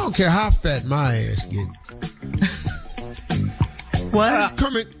 I don't care how fat my ass get. What?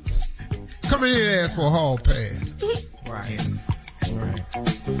 Come in and ask for a hall pass. Right.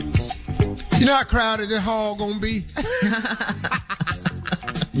 You know how crowded this hall gonna be?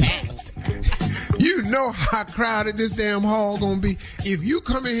 You know how crowded this damn hall gonna be. If you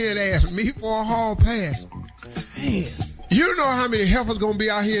come in here and ask me for a hall pass, man, you know how many heifers gonna be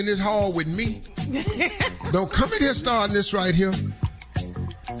out here in this hall with me? Don't come in here starting this right here.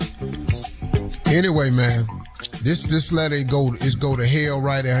 Anyway, man, this letter is go to hell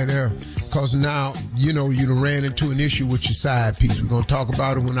right out there. Because now, you know, you done ran into an issue with your side piece. We're going to talk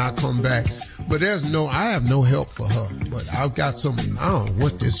about it when I come back. But I have no help for her. But I've got I don't know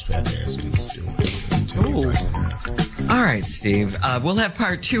what this fat ass dude is doing. I'll tell you right now. All right, Steve. We'll have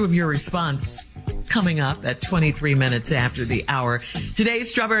part 2 of your response coming up at 23 minutes after the hour.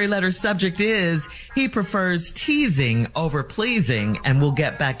 Today's Strawberry Letter subject is, he prefers teasing over pleasing, and we'll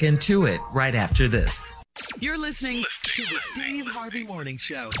get back into it right after this. You're listening to the Steve Harvey Morning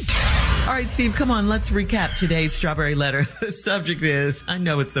Show. All right, Steve, come on. Let's recap today's Strawberry Letter. The subject is, I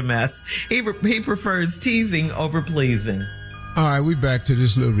know it's a mess. He prefers teasing over pleasing. All right, we back to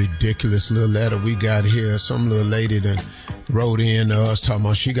this little ridiculous little letter we got here. Some little lady that wrote in to us talking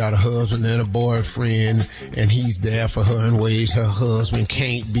about she got a husband and a boyfriend, and he's there for her in ways her husband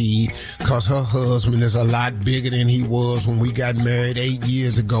can't be, because her husband is a lot bigger than he was when we got married 8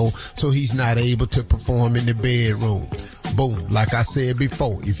 years ago, so he's not able to perform in the bedroom. Boom. Like I said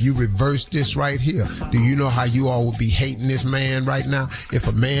before, if you reverse this right here, do you know how you all would be hating this man right now? If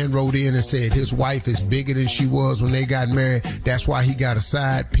a man wrote in and said his wife is bigger than she was when they got married, that's why he got a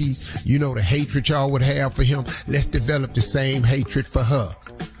side piece. You know the hatred y'all would have for him? Let's develop the same hatred for her.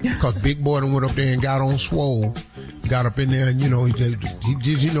 Because Big Boy done went up there and got on swole. Got up in there and,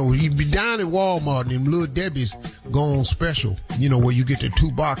 he'd be down at Walmart and them Little Debbie's go on special. You know, where you get the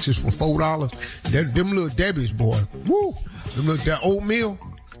 2 boxes for $4. Them Little Debbie's, boy. Woo! That oatmeal.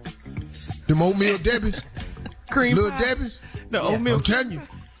 Them oatmeal Debbie's. Cream Little pie. Debbie's. The oatmeal. I'm telling you.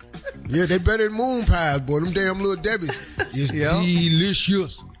 Yeah, they better than moon pies, boy. Them damn Little Debbie's is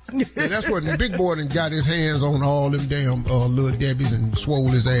delicious. Yeah, that's what the Big Boy done got his hands on all them damn Little Debbie's and swole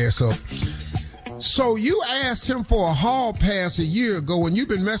his ass up. So you asked him for a hall pass a year ago, and you've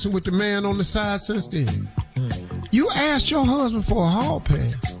been messing with the man on the side since then. You asked your husband for a hall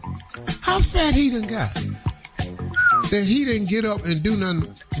pass. How fat he done got that he didn't get up and do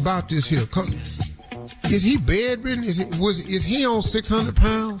nothing about this here? Cause is he bedridden? Is he on 600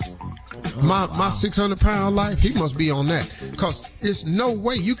 pounds? My 600-pound life, he must be on that. Because it's no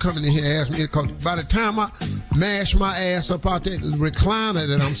way you coming in here and ask me, because by the time I mash my ass up out that recliner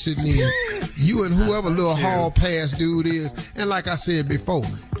that I'm sitting in, you and whoever little hall pass dude is, and like I said before,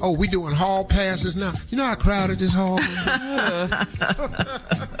 we doing hall passes now. You know how crowded this hall is?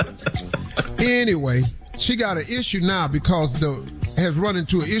 Anyway, she got an issue now because has run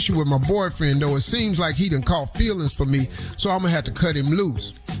into an issue with my boyfriend, though it seems like he done caught feelings for me, so I'm going to have to cut him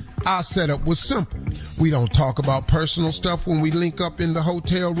loose. Our setup was simple. We don't talk about personal stuff when we link up in the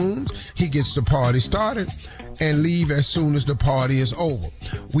hotel rooms. He gets the party started and leave as soon as the party is over.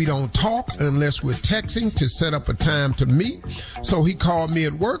 We don't talk unless we're texting to set up a time to meet. So he called me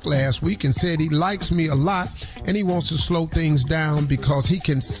at work last week and said he likes me a lot and he wants to slow things down because he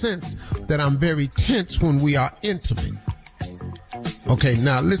can sense that I'm very tense when we are intimate. Okay,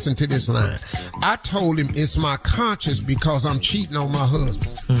 now listen to this line. I told him it's my conscience because I'm cheating on my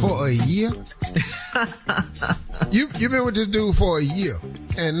husband for a year. You've been with this dude for a year,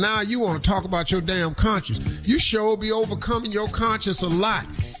 and now you want to talk about your damn conscience. You sure be overcoming your conscience a lot.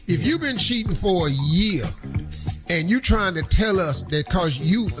 If you've been cheating for a year, and you trying to tell us that because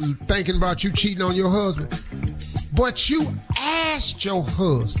you thinking about you cheating on your husband, but you asked your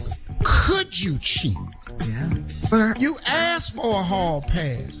husband, could you cheat? Yeah. You asked for a hall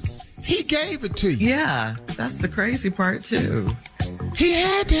pass. He gave it to you. Yeah, that's the crazy part, too. He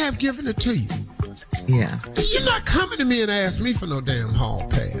had to have given it to you. Yeah. You're not coming to me and ask me for no damn hall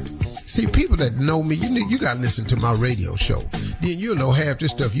pass. See, people that know me, you got to listen to my radio show. Then you'll know half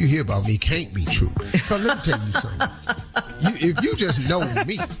this stuff you hear about me can't be true. But let me tell you something. If you just know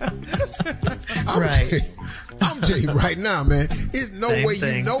me, I'm telling you right now, man, there's no way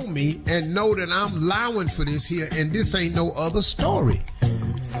you know me and know that I'm allowing for this here, and this ain't no other story.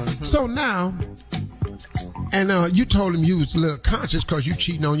 So now, and you told him you was a little conscious because you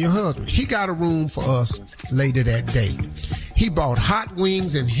cheating on your husband. He got a room for us later that day. He bought hot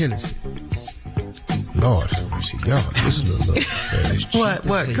wings and Hennessy. Lord have mercy, y'all. This little affair is cheap.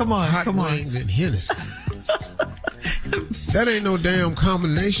 What? Come on, hot wings and Hennessy. That ain't no damn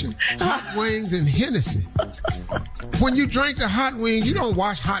combination. Hot wings and Hennessy. When you drink the hot wings, you don't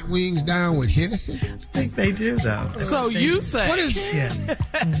wash hot wings down with Hennessy. I think they do, though. So you say. What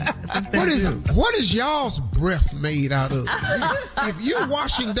is y'all's breath made out of? If you're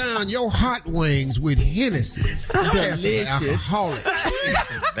washing down your hot wings with Hennessy, that's alcoholic.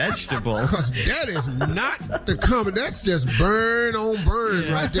 Vegetables. Because that is not the common. That's just burn on burn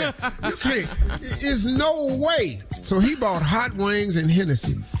right there. You can't. There's no way. So he bought hot wings and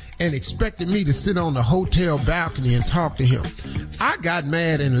Hennessy and expected me to sit on the hotel balcony and talk to him. I got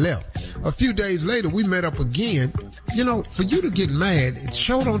mad and left. A few days later, we met up again. You know, for you to get mad, it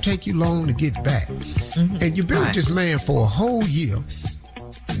sure don't take you long to get back. And you've been with this man for a whole year.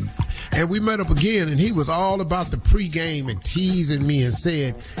 And we met up again, and he was all about the pregame and teasing me and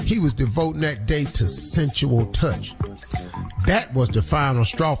said he was devoting that day to sensual touch. That was the final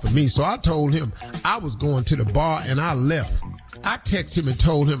straw for me. So I told him I was going to the bar, and I left. I texted him and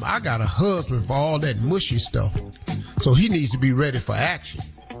told him I got a husband for all that mushy stuff. So he needs to be ready for action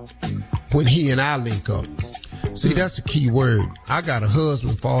when he and I link up. See, that's the key word. I got a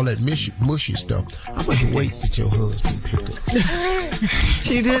husband for all that mushy stuff. How much weight did your husband pick up?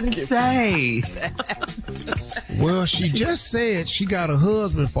 She didn't say. Well, she just said she got a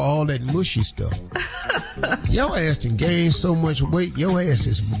husband for all that mushy stuff. Your ass done gained so much weight, your ass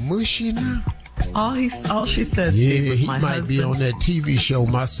is mushy now. All she said, yeah, Steve, was he my might husband. be on that TV show,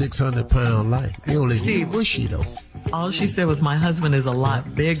 My 600-Pound Life. He only mushy though. All she said was my husband is a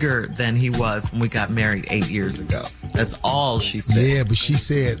lot bigger than he was when we got married 8 years ago. That's all she said. Yeah, but she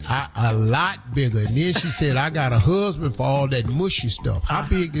said a lot bigger. And then she said, I got a husband for all that mushy stuff. How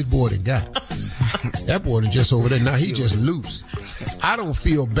big this boy done got? That boy done just over there. Now he just loose. I don't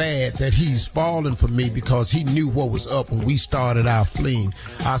feel bad that he's falling for me because he knew what was up when we started our fling.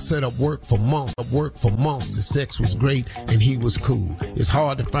 I set up work for months. The sex was great and he was cool. It's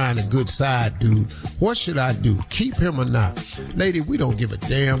hard to find a good side dude. What should I do? Keep him or not? Lady, we don't give a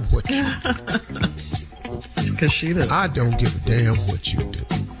damn what you do. Because she does. I don't give a damn what you do.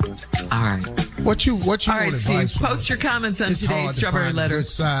 All right. What you All want right, advice Steve, from? post your comments on It's today's hard to Strawberry find Letter. a good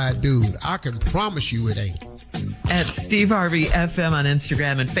side dude. I can promise you it ain't. At Steve Harvey FM on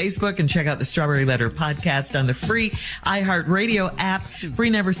Instagram and Facebook, and check out the Strawberry Letter podcast on the free iHeartRadio app. Free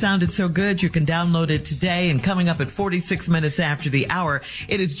never sounded so good. You can download it today. And coming up at 46 minutes after the hour,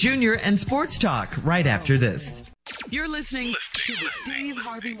 it is Junior and Sports Talk right after this. You're listening to the Steve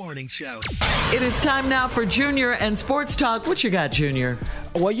Harvey Morning Show. It is time now for Junior and Sports Talk. What you got, Junior?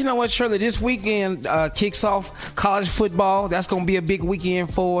 Well, you know what, Shirley? This weekend kicks off college football. That's going to be a big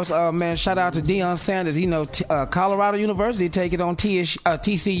weekend for us. Man, shout out to Deion Sanders. You know, Colorado University take it on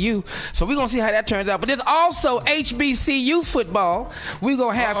TCU. So we're going to see how that turns out. But there's also HBCU football. We're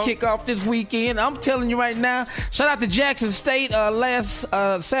going to have kickoff this weekend. I'm telling you right now, shout out to Jackson State. Last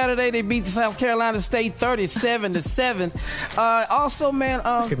Saturday, they beat South Carolina State 37-7. Also, man,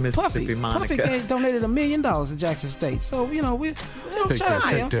 Puffy donated $1 million to Jackson State. So, you know, shout out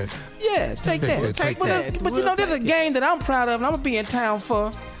to him. Yeah, take that. But you know, there's a game that I'm proud of and I'm going to be in town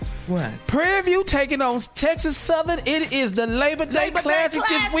for. What? Prairie View taking on Texas Southern. It is the Labor Day Classic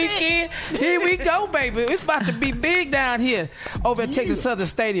this weekend. Here we go, baby. It's about to be big down here over at Texas Southern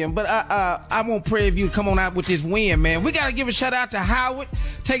Stadium. But I want Prairie View to come on out with this win, man. We got to give a shout out to Howard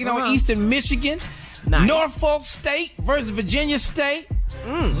taking on Eastern Michigan. Nice. Norfolk State versus Virginia State.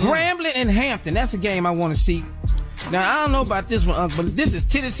 Grambling and Hampton. That's a game I want to see. Now, I don't know about this one, but this is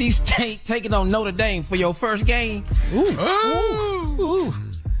Tennessee State taking on Notre Dame for your first game. Ooh.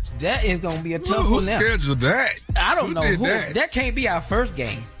 That is going to be a tough one now. Who scheduled that? I don't know. That can't be our first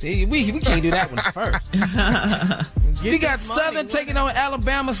game. We can't do that one first. We got Southern taking on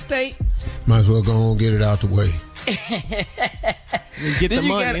Alabama State. Might as well go on and get it out the way. Get the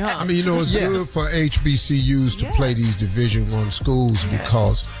money, huh? I mean, it's good for HBCUs to play these Division I schools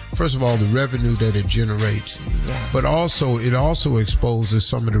because, first of all, the revenue that it generates, but also it also exposes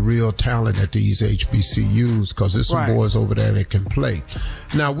some of the real talent at these HBCUs because there's some boys over there that can play.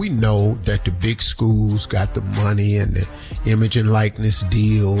 Now, we know that the big schools got the money and the image and likeness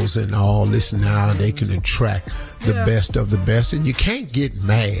deals and all this now. They can attract the best of the best, and you can't get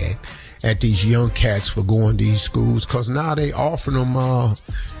mad at these young cats for going to these schools because now they offering them,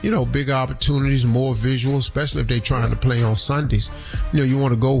 big opportunities, more visual, especially if they're trying to play on Sundays. You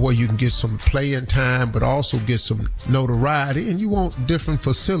want to go where you can get some playing time, but also get some notoriety, and you want different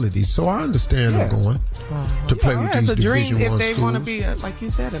facilities. So I understand them going to play with these Division I schools. If they want to be, like you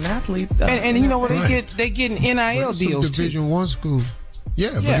said, an athlete. And you know what? They getting NIL deals some Division I schools.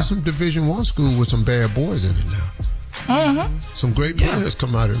 But there's some Division I school with some bad boys in it now. Some great players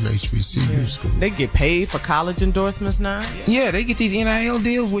come out of an HBCU school. They get paid for college endorsements now. Yeah, they get these NIL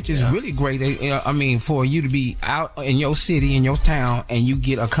deals, which is really great. For you to be out in your city, in your town, and you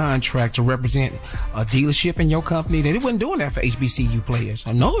get a contract to represent a dealership in your company. They wasn't doing that for HBCU players.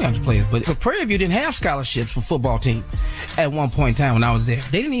 I know other players, but Prairie View didn't have scholarships for football team at one point in time when I was there.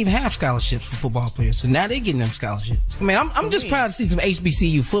 They didn't even have scholarships for football players, so now they're getting them scholarships. I mean, I'm just proud to see some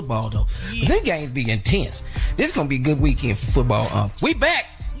HBCU football though. Them games be intense. This gonna be a good weekend for football. We back.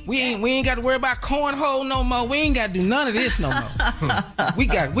 We ain't got to worry about cornhole no more. We ain't got to do none of this no more. we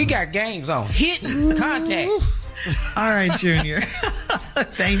got games on. Hitting, contact. All right, Junior.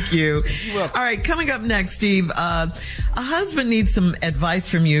 Thank you. All right, coming up next, Steve, a husband needs some advice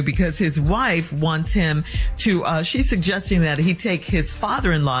from you because his wife wants him to, she's suggesting that he take his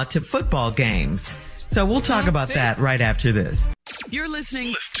father-in-law to football games. So we'll talk about that right after this. You're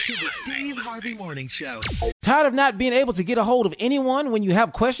listening to the Steve Harvey Morning Show. Tired of not being able to get a hold of anyone when you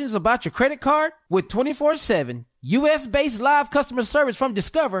have questions about your credit card? With 24/7 U.S.-based live customer service from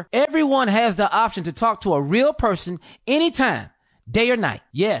Discover, everyone has the option to talk to a real person anytime, day or night.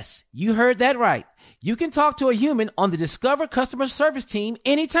 Yes, you heard that right. You can talk to a human on the Discover customer service team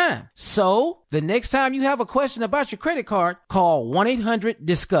anytime. So, the next time you have a question about your credit card, call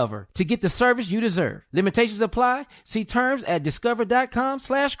 1-800-DISCOVER to get the service you deserve. Limitations apply. See terms at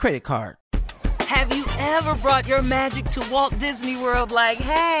discover.com/credit card. Have you ever brought your magic to Walt Disney World like,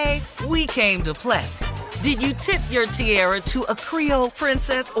 hey, we came to play? Did you tip your tiara to a Creole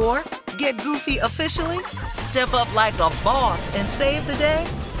princess or get goofy officially? Step up like a boss and save the day?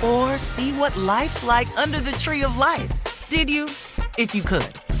 Or see what life's like under the tree of life? Did you? If you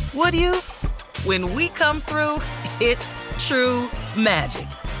could. Would you? When we come through, it's true magic.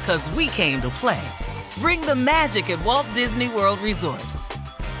 'Cause we came to play. Bring the magic at Walt Disney World Resort.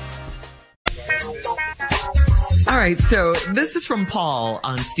 All right, so this is from Paul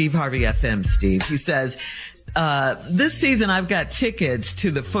on Steve Harvey FM, Steve. He says, this season I've got tickets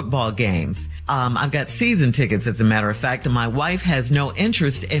to the football games. I've got season tickets, as a matter of fact, and my wife has no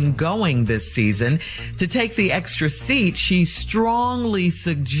interest in going this season. To take the extra seat, she strongly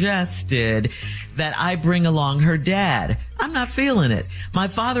suggested that I bring along her dad. I'm not feeling it. My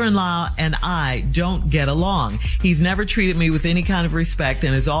father-in-law and I don't get along. He's never treated me with any kind of respect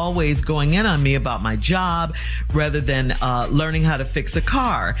and is always going in on me about my job rather than learning how to fix a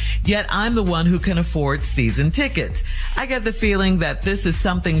car. Yet I'm the one who can afford season tickets. I get the feeling that this is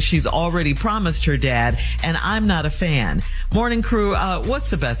something she's already promised her dad, and I'm not a fan. Morning crew, what's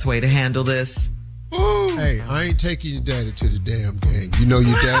the best way to handle this? Hey, I ain't taking your daddy to the damn game. You know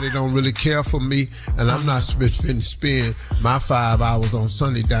your daddy don't really care for me, and I'm not finna spend my 5 hours on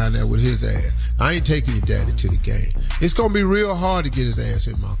Sunday down there with his ass. I ain't taking your daddy to the game. It's gonna be real hard to get his ass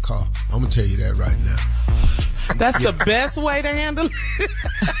in my car. I'm gonna tell you that right now. That's the best way to handle it.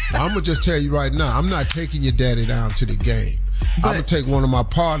 I'm gonna just tell you right now, I'm not taking your daddy down to the game. I'm gonna take one of my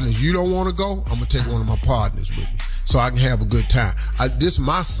partners. You don't want to go? I'm gonna take one of my partners with me so I can have a good time. This is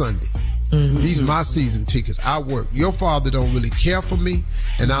my Sunday. Mm-hmm. These are my season tickets. I work. Your father don't really care for me,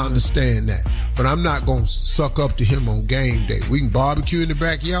 and I understand that. But I'm not going to suck up to him on game day. We can barbecue in the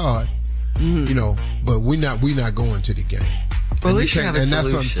backyard, but we're not going to the game. Well, at least you have a that's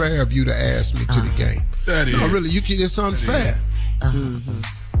solution. unfair of you to ask me to the game. That is. No, really, it's unfair.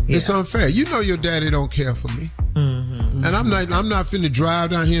 It's unfair. You know your daddy don't care for me. And I'm not finna drive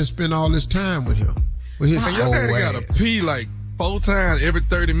down here and spend all this time with him. With his your daddy gotta pee like 4 times every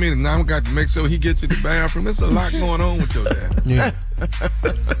 30 minutes. Now I'm got to make sure he gets to the bathroom. There's a lot going on with your dad. Yeah.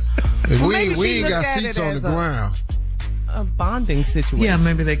 And we ain't look got at seats it on the as ground. A bonding situation. Yeah,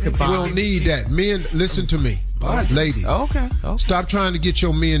 maybe they could bond. We don't need that. Men, listen to me. Ladies. Okay. Stop trying to get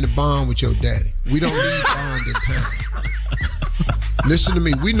your men to bond with your daddy. We don't need bonding time. Listen to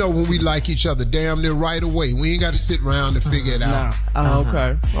me. We know when we like each other damn near right away. We ain't got to sit around and figure it out.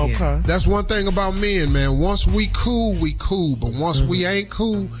 Okay. Yeah. That's one thing about men, man. Once we cool, we cool. But once we ain't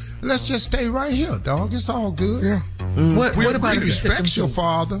cool, let's just stay right here, dog. It's all good. Yeah. What about we if he took him respect your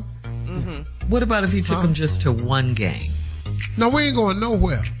father. What about if he took him just to one game? No, we ain't going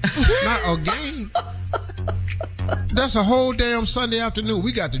nowhere. Not a game. That's a whole damn Sunday afternoon.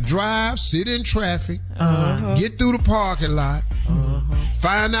 We got to drive, sit in traffic, get through the parking lot,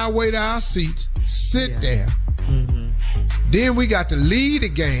 find our way to our seats, sit there. Then we got to leave the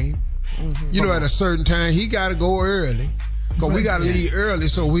game. At a certain time, he got to go early. Because we got to leave early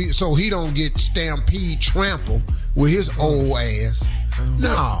so he don't get stampede trampled with his old ass.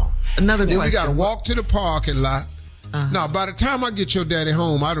 No. Another then question. We got to walk to the parking lot. Now, by the time I get your daddy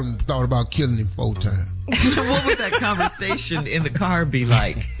home, I done thought about killing him 4 times. What would that conversation in the car be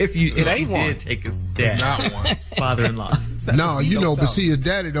like if you did take his dad, father-in-law? No, but see, his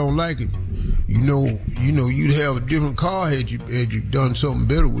daddy don't like it. You'd have a different car had you done something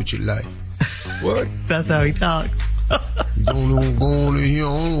better with your life. What? That's how he talks. Go on in here. I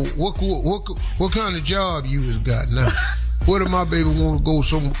don't know what kind of job you has got now? What if my baby want to go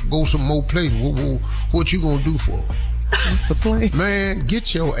some more places? What you gonna do for her? What's the plan? Man,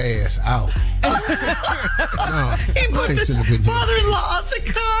 get your ass out. No, He put the father-in-law on the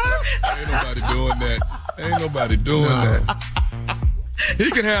car. Ain't nobody doing that.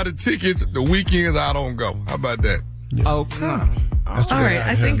 He can have the tickets the weekends I don't go. How about that? Yeah. Okay. That's the All way right,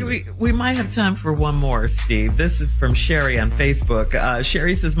 I think we might have time for one more, Steve. This is from Sherry on Facebook.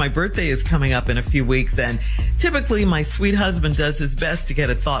 Sherry says, my birthday is coming up in a few weeks, and typically my sweet husband does his best to get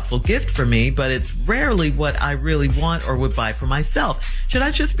a thoughtful gift for me, but it's rarely what I really want or would buy for myself. Should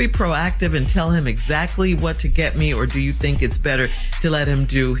I just be proactive and tell him exactly what to get me, or do you think it's better to let him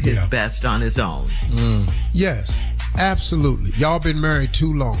do his best on his own? Yes, absolutely. Y'all been married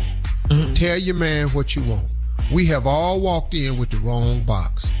too long. Tell your man what you want. We have all walked in with the wrong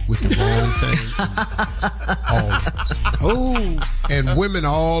box, with the wrong thing. All of us. Oh. And women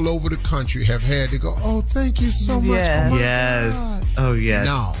all over the country have had to go, oh, thank you so much. Yes. Oh, my Yes. God. Oh, yes.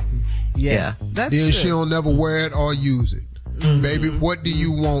 No. Yes. Yeah. That's Then true. she'll never wear it or use it. Baby, what do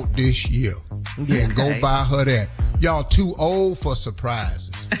you want this year? And go buy her that. Y'all too old for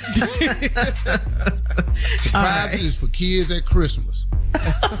surprises. Surprises is for kids at Christmas.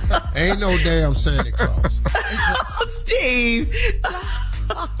 Ain't no damn Santa Claus. Steve.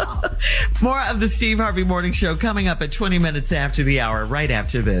 More of the Steve Harvey Morning Show coming up at 20 minutes after the hour, right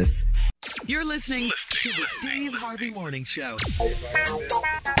after this. You're listening to the Steve Harvey Morning Show. All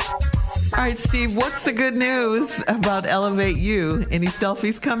right, Steve, what's the good news about Elevate You? Any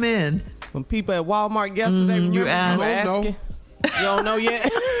selfies come in? Some people at Walmart yesterday. You remember asked. asking? You don't know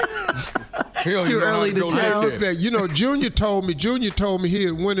yet? It's too early to tell. Look at, Junior told me he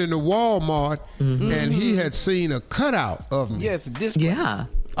had went into Walmart and he had seen a cutout of me. Yes, display. Yeah.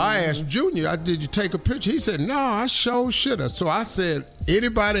 I asked Junior, did you take a picture? He said, no, I sure should have. So I said,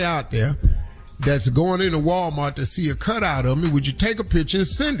 anybody out there that's going into Walmart to see a cutout of me, would you take a picture and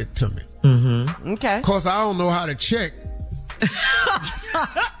send it to me? Okay. Because I don't know how to check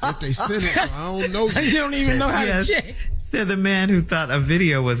if they send it. So I don't know. You don't even know how to check. Said the man who thought a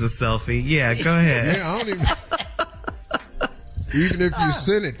video was a selfie. Yeah, go ahead. Yeah, I don't even if you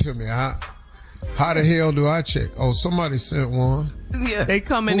send it to me, how the hell do I check? Oh, somebody sent one. Yeah, they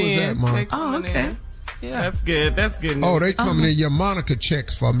coming Who is in. that, Mom? They coming okay. in. Yeah, that's good. That's good news. Oh, they coming in. Yeah, Monica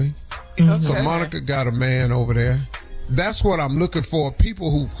checks for me. So Monica got a man over there. That's what I'm looking for.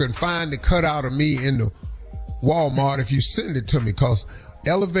 People who can find the cutout of me in the Walmart if you send it to me, because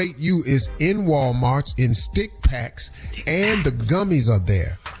Elevate You is in Walmarts in stick packs, and the gummies are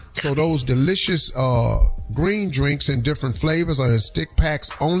there. So those delicious green drinks in different flavors are in stick packs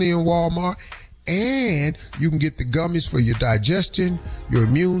only in Walmart. And you can get the gummies for your digestion, your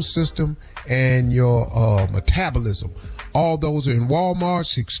immune system, and your metabolism. All those are in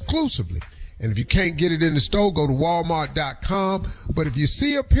Walmart's exclusively. And if you can't get it in the store, go to walmart.com. But if you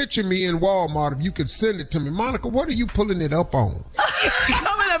see a picture of me in Walmart, if you could send it to me. Monica, what are you pulling it up on?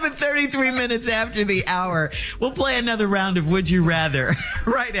 Coming up in 33 minutes after the hour, we'll play another round of Would You Rather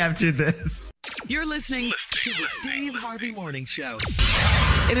right after this. You're listening to the Steve Harvey Morning Show.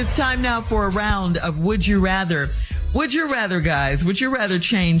 It is time now for a round of Would You Rather. Would you rather, guys, would you rather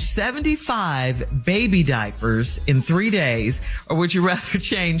change 75 baby diapers in 3 days, or would you rather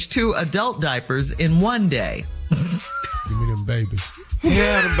change 2 adult diapers in 1 day? Give me them babies.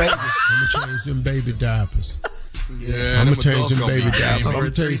 Yeah, the babies. I'm going to change them baby diapers. Yeah, I'm going to change them baby diapers. I'm Over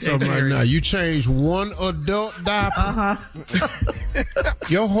going to tell you something right now. You change 1 adult diaper,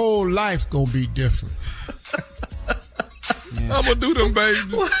 your whole life going to be different. I'm going to do them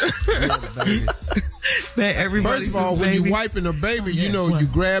babies. First of all, when you're wiping a baby, you know, you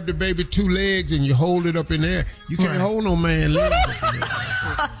grab the baby 2 legs and you hold it up in there. You can't hold no man legs up in there.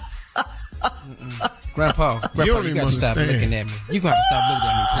 Grandpa, you got to stop looking at me. You got to stop looking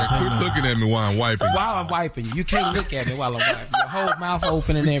at me. Quit looking at me while I'm wiping. While I'm wiping you. You can't look at me while I'm wiping. Your whole mouth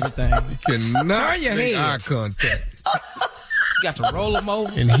open and everything. You cannot turn your make head. eye contact. You got to roll them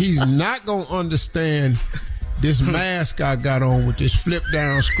over. And he's not going to understand this mask I got on with this flip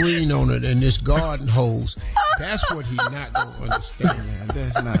down screen on it and this garden hose. That's what he's not going to understand. Yeah,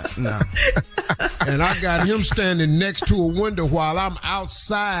 that's not, no. And I got him standing next to a window while I'm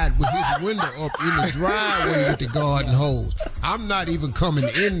outside with his window up in the driveway with the garden hose. I'm not even coming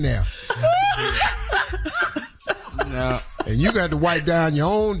in there. No. And you got to wipe down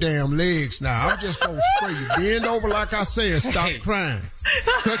your own damn legs now. I'm just going to spray you. Bend over like I said. Stop crying.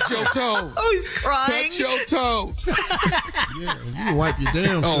 Cut your toes. Oh, he's crying. Cut your toes. Yeah, you can wipe your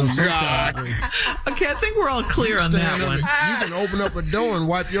damn self. God. Okay, I think we're all clear on that one. You can open up a door and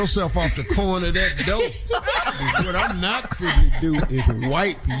wipe yourself off the corner of that door. And what I'm not fitting to do is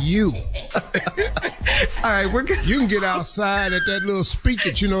wipe you. All right, we're good. You can get outside at that little speaker,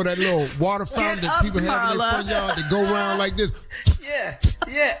 you know, that little water fountain that people have in their front yard that go around like this. Yeah,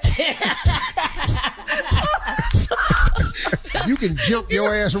 yeah. You can jump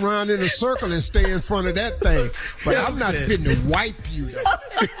your ass around in a circle and stay in front of that thing. But I'm not fitting to wipe you, though.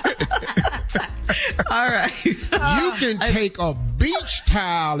 All right. You can take a beach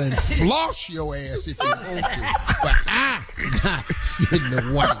towel and floss your ass if you want to. But I'm not fitting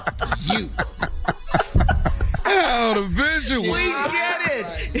to wipe you. Oh, the visual. We get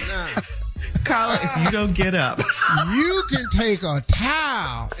it. Right, Carla, if you don't get up. You can take a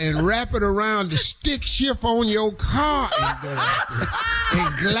towel and wrap it around the stick shift on your car and go out there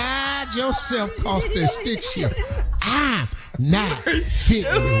and glide yourself across the stick shift. I'm not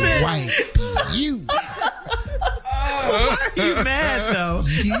fitting to wipe you. Why are you mad, though?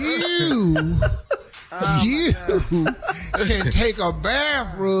 You can take a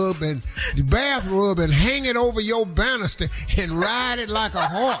bath rub and hang it over your banister and ride it like a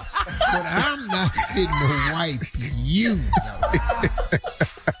horse. But I'm not fitting to wipe you.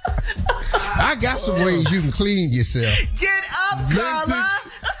 I got some ways you can clean yourself. Get up, Carla.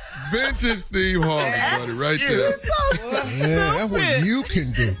 Vintage Steve Harvey, buddy, right there. Yeah, that's what you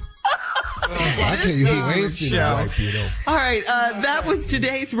can do. I tell you who ain't finna wipe you, though. All right, that was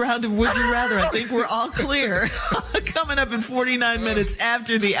today's round of Would You Rather. I think we're all clear. Coming up in 49 minutes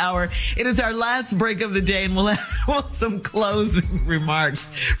after the hour, it is our last break of the day, and we'll have some closing remarks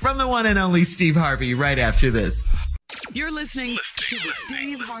from the one and only Steve Harvey right after this. You're listening to the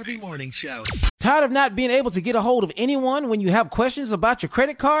Steve Harvey Morning Show. Tired of not being able to get a hold of anyone when you have questions about your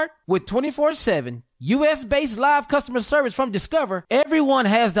credit card? With 24/7 U.S.-based live customer service from Discover, everyone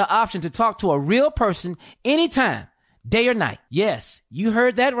has the option to talk to a real person anytime, day or night. Yes, you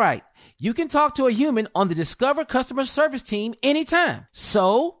heard that right. You can talk to a human on the Discover customer service team anytime.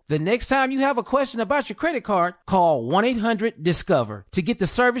 So, the next time you have a question about your credit card, call 1-800-DISCOVER to get the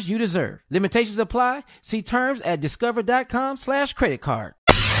service you deserve. Limitations apply. See terms at discover.com/creditcard.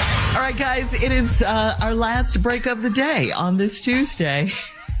 All right, guys, it is our last break of the day on this Tuesday.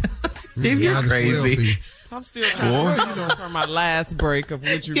 Steve, you're crazy. I'm still trying to for my last break of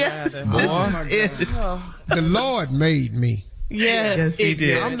Would You Rather. The Lord made me. Yes, he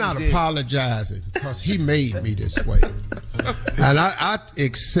did. I'm not apologizing because he made me this way. And I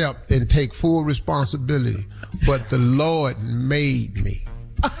accept and take full responsibility. But the Lord made me.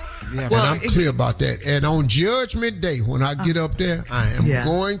 Yeah, and I'm clear about that. And on Judgment Day, when I get up there, I am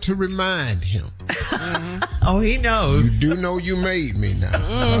going to remind him. Oh, he knows. You do know you made me now.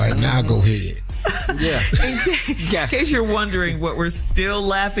 All right, now go ahead. Yeah. In case you're wondering what we're still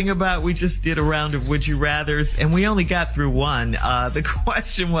laughing about, we just did a round of Would You Rathers, and we only got through one. The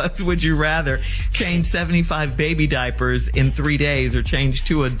question was, would you rather change 75 baby diapers in 3 days or change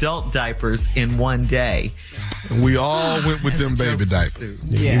 2 adult diapers in 1 day? And we all went with them baby diapers.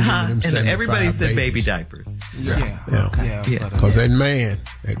 Yeah. And everybody said baby diapers. Yeah. Because that man,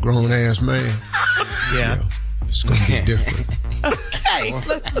 that grown-ass man, it's going to be different. Okay,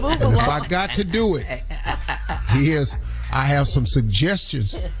 let's move and along. If I got to do it, I have some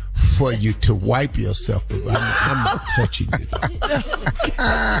suggestions for you to wipe yourself. I'm not touching you, though.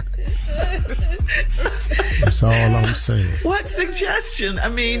 That's all I'm saying. What suggestion? I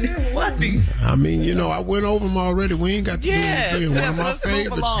mean, what? I mean, I went over them already. We ain't got to do it again. One of my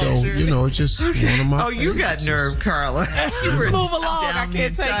favorites, though. It's just one of my favorites. You got nerve, Carla. Let's move along. I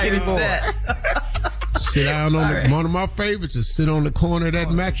can't take anymore. Sit down on one of my favorites is sit on the corner of that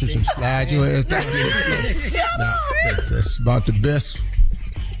mattress and slide your ass down to the floor. That's about the best.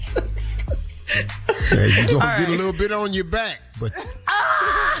 You're going to get a little bit on your back, but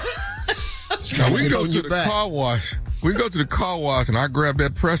now we go to the car wash. We go to the car wash and I grab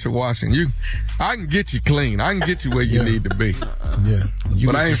that pressure wash and I can get you clean. I can get you where you need to be. Yeah.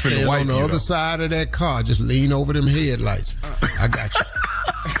 But I ain't finna wipe on the other side of that car. Just lean over them headlights. I got you.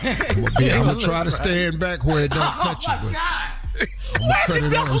 I'm going to try to stand back where it don't cut you. But I'm going to cut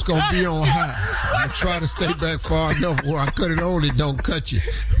it on. It's going to be on high. I'm going to try to stay back far enough where I cut it on, it don't cut you.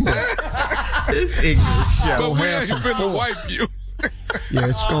 This English show. But we ain't finna wipe you. Yeah,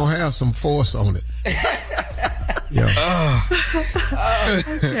 it's going to have some force on it. Yeah.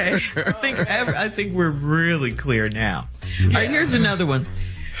 Okay. I think we're really clear now. Yeah. All right, here's another one.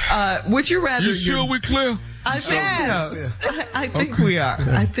 Would you rather? You sure we clear? I think so. I think we are.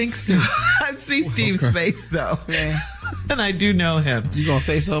 I think so. I see Steve's face though, and I do know him. You gonna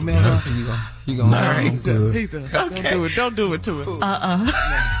say so, man? You gonna? All right. Okay. Don't do it to us.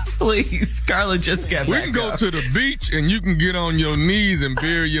 Please, Carla just got We back can go up. to the beach and you can get on your knees and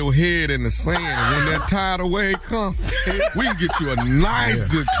bury your head in the sand. And when that tidal wave comes, we can get you a nice,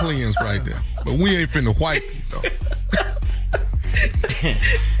 good cleanse right there. But we ain't finna wipe you, though.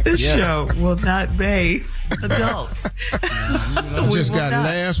 This show will not bathe adults. I just got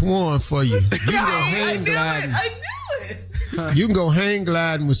last one for you. You can go hang gliding. I knew it. You can go hang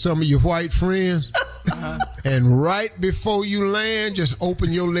gliding with some of your white friends. And right before you land, just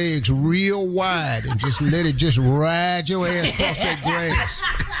open your legs real wide and just let it just ride your ass across that grass.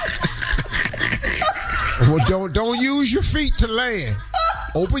 Well, don't use your feet to land.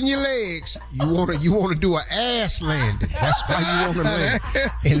 Open your legs. You wanna do an ass landing. That's why you wanna land.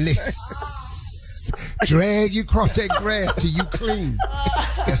 And let's drag you across that grass till you clean.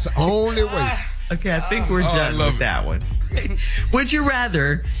 That's the only way. Okay, I think we're done with that one. Would you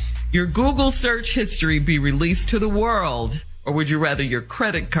rather your Google search history be released to the world, or would you rather your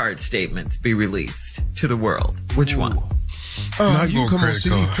credit card statements be released to the world? Which one? Now you come and see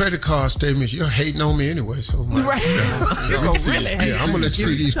these credit card statements. You're hating on me anyway, so Right. You're gonna really hate I'm gonna let you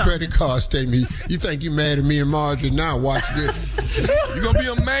see these credit card statements. You think you mad at me and Marjorie now? Watch this. You're gonna be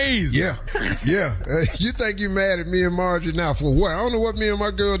amazed. Yeah. You think you mad at me and Marjorie now for what? I don't know what me and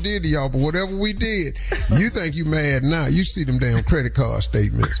my girl did to y'all, but whatever we did, you think you mad now? You see them damn credit card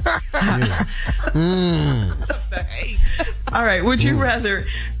statements. Yeah. All right. Would you rather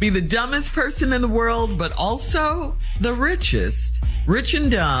be the dumbest person in the world, but also the richest, rich and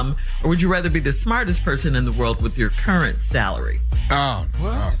dumb, or would you rather be the smartest person in the world with your current salary?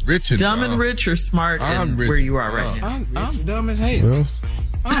 Rich and dumb and rich, or smart and where you are right now? I'm dumb as hell. Well,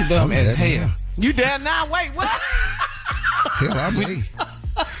 I'm dumb as hell. You dare not? Wait, what? Hell, I'm me.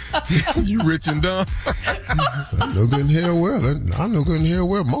 You rich and dumb. I know good and hell well. I know good and hell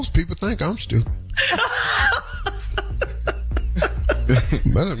well. Most people think I'm stupid.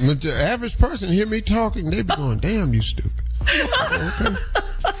 But the average person hear me talking, they be going, "Damn, you stupid." Okay.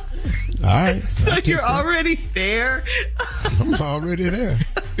 All right. So you're already there? I'm already there.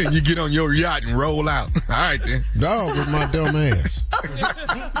 And you get on your yacht and roll out. All right, then. Dog with my dumb ass.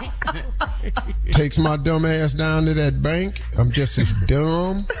 Takes my dumb ass down to that bank. I'm just as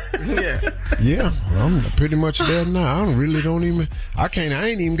dumb. Yeah, I'm pretty much there now. I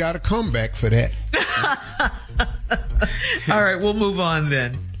ain't even got a comeback for that. All right, we'll move on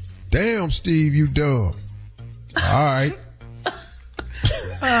then. Damn, Steve, you dumb. All right.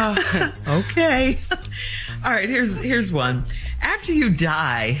 Okay. All right, here's one. After you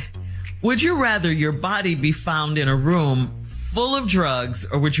die, would you rather your body be found in a room full of drugs,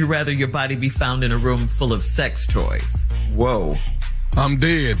 or would you rather your body be found in a room full of sex toys? Whoa. I'm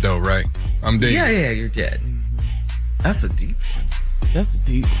dead, though, right? I'm dead. Yeah, you're dead. That's a deep one. That's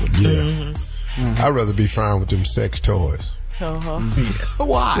deep. Yeah. I'd rather be found with them sex toys.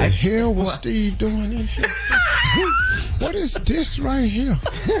 Why? The hell was Steve doing in here? What is this right here?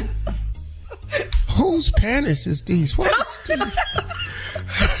 Whose panties is these? What is Steve?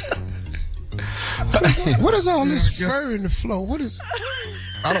 What is all this fur in the floor? What is?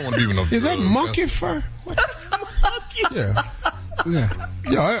 I don't want to be with no. Is that monkey fur? What? Yeah.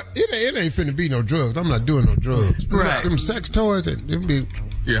 It ain't finna be no drugs. I'm not doing no drugs. Right. Them sex toys, it'll be.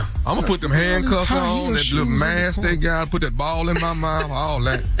 Yeah, I'm gonna put them handcuffs on, that little mask they got, put that ball in my mouth, all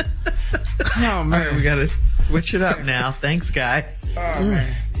that. Oh man, we gotta switch it up now. Thanks, guys. Oh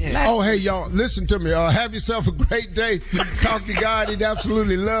man. Yeah. Oh, hey, y'all, listen to me. Have yourself a great day. Talk to God. He'd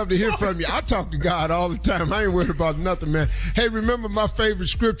absolutely love to hear from you. I talk to God all the time. I ain't worried about nothing, man. Hey, remember my favorite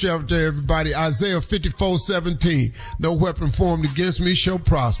scripture out there, everybody, Isaiah 54:17. No weapon formed against me shall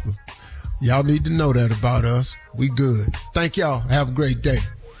prosper. Y'all need to know that about us. We good. Thank y'all. Have a great day.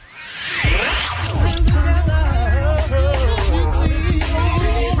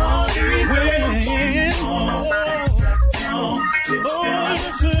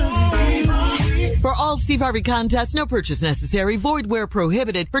 For all Steve Harvey contests, no purchase necessary, void where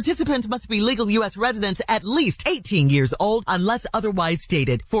prohibited. Participants must be legal U.S. residents at least 18 years old unless otherwise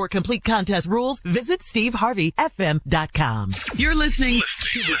stated. For complete contest rules, visit SteveHarveyFM.com. You're listening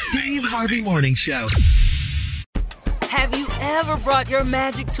to the Steve Harvey Morning Show. Have you ever brought your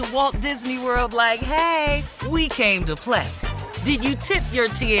magic to Walt Disney World like, hey, we came to play? Did you tip your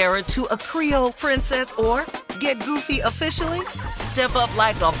tiara to a Creole princess or get goofy officially? Step up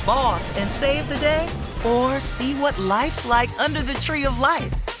like a boss and save the day? Or see what life's like under the tree of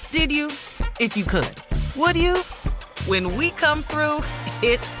life? Did you? If you could. Would you? When we come through,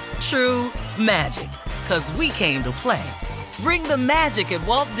 it's true magic. 'Cause we came to play. Bring the magic at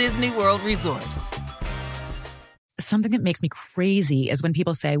Walt Disney World Resort. Something that makes me crazy is when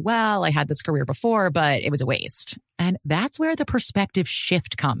people say, well, I had this career before, but it was a waste. And that's where the perspective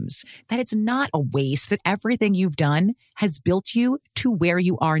shift comes, that it's not a waste, that everything you've done has built you to where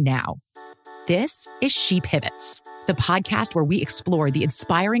you are now. This is She Pivots, the podcast where we explore the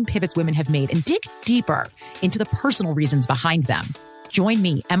inspiring pivots women have made and dig deeper into the personal reasons behind them. Join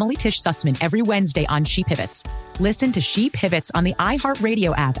me, Emily Tish Sussman, every Wednesday on She Pivots. Listen to She Pivots on the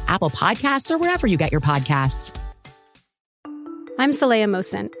iHeartRadio app, Apple Podcasts, or wherever you get your podcasts. I'm Saleha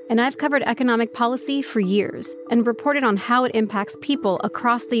Mohsen, and I've covered economic policy for years and reported on how it impacts people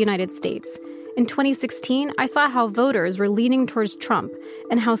across the United States. In 2016, I saw how voters were leaning towards Trump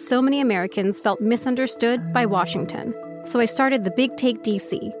and how so many Americans felt misunderstood by Washington. So I started The Big Take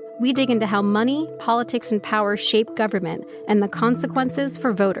DC. We dig into how money, politics, and power shape government and the consequences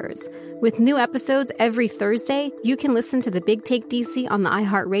for voters. With new episodes every Thursday, you can listen to The Big Take DC on the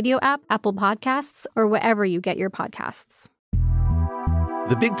iHeartRadio app, Apple Podcasts, or wherever you get your podcasts.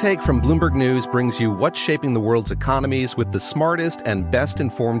 The Big Take from Bloomberg News brings you what's shaping the world's economies with the smartest and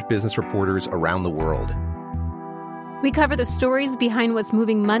best-informed business reporters around the world. We cover the stories behind what's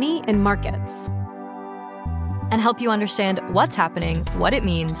moving money and markets. And help you understand what's happening, what it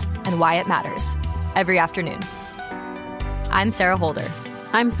means, and why it matters. Every afternoon. I'm Sarah Holder.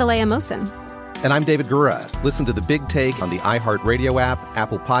 I'm Saleha Mohsen. And I'm David Gura. Listen to The Big Take on the iHeartRadio app,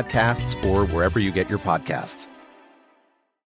 Apple Podcasts, or wherever you get your podcasts.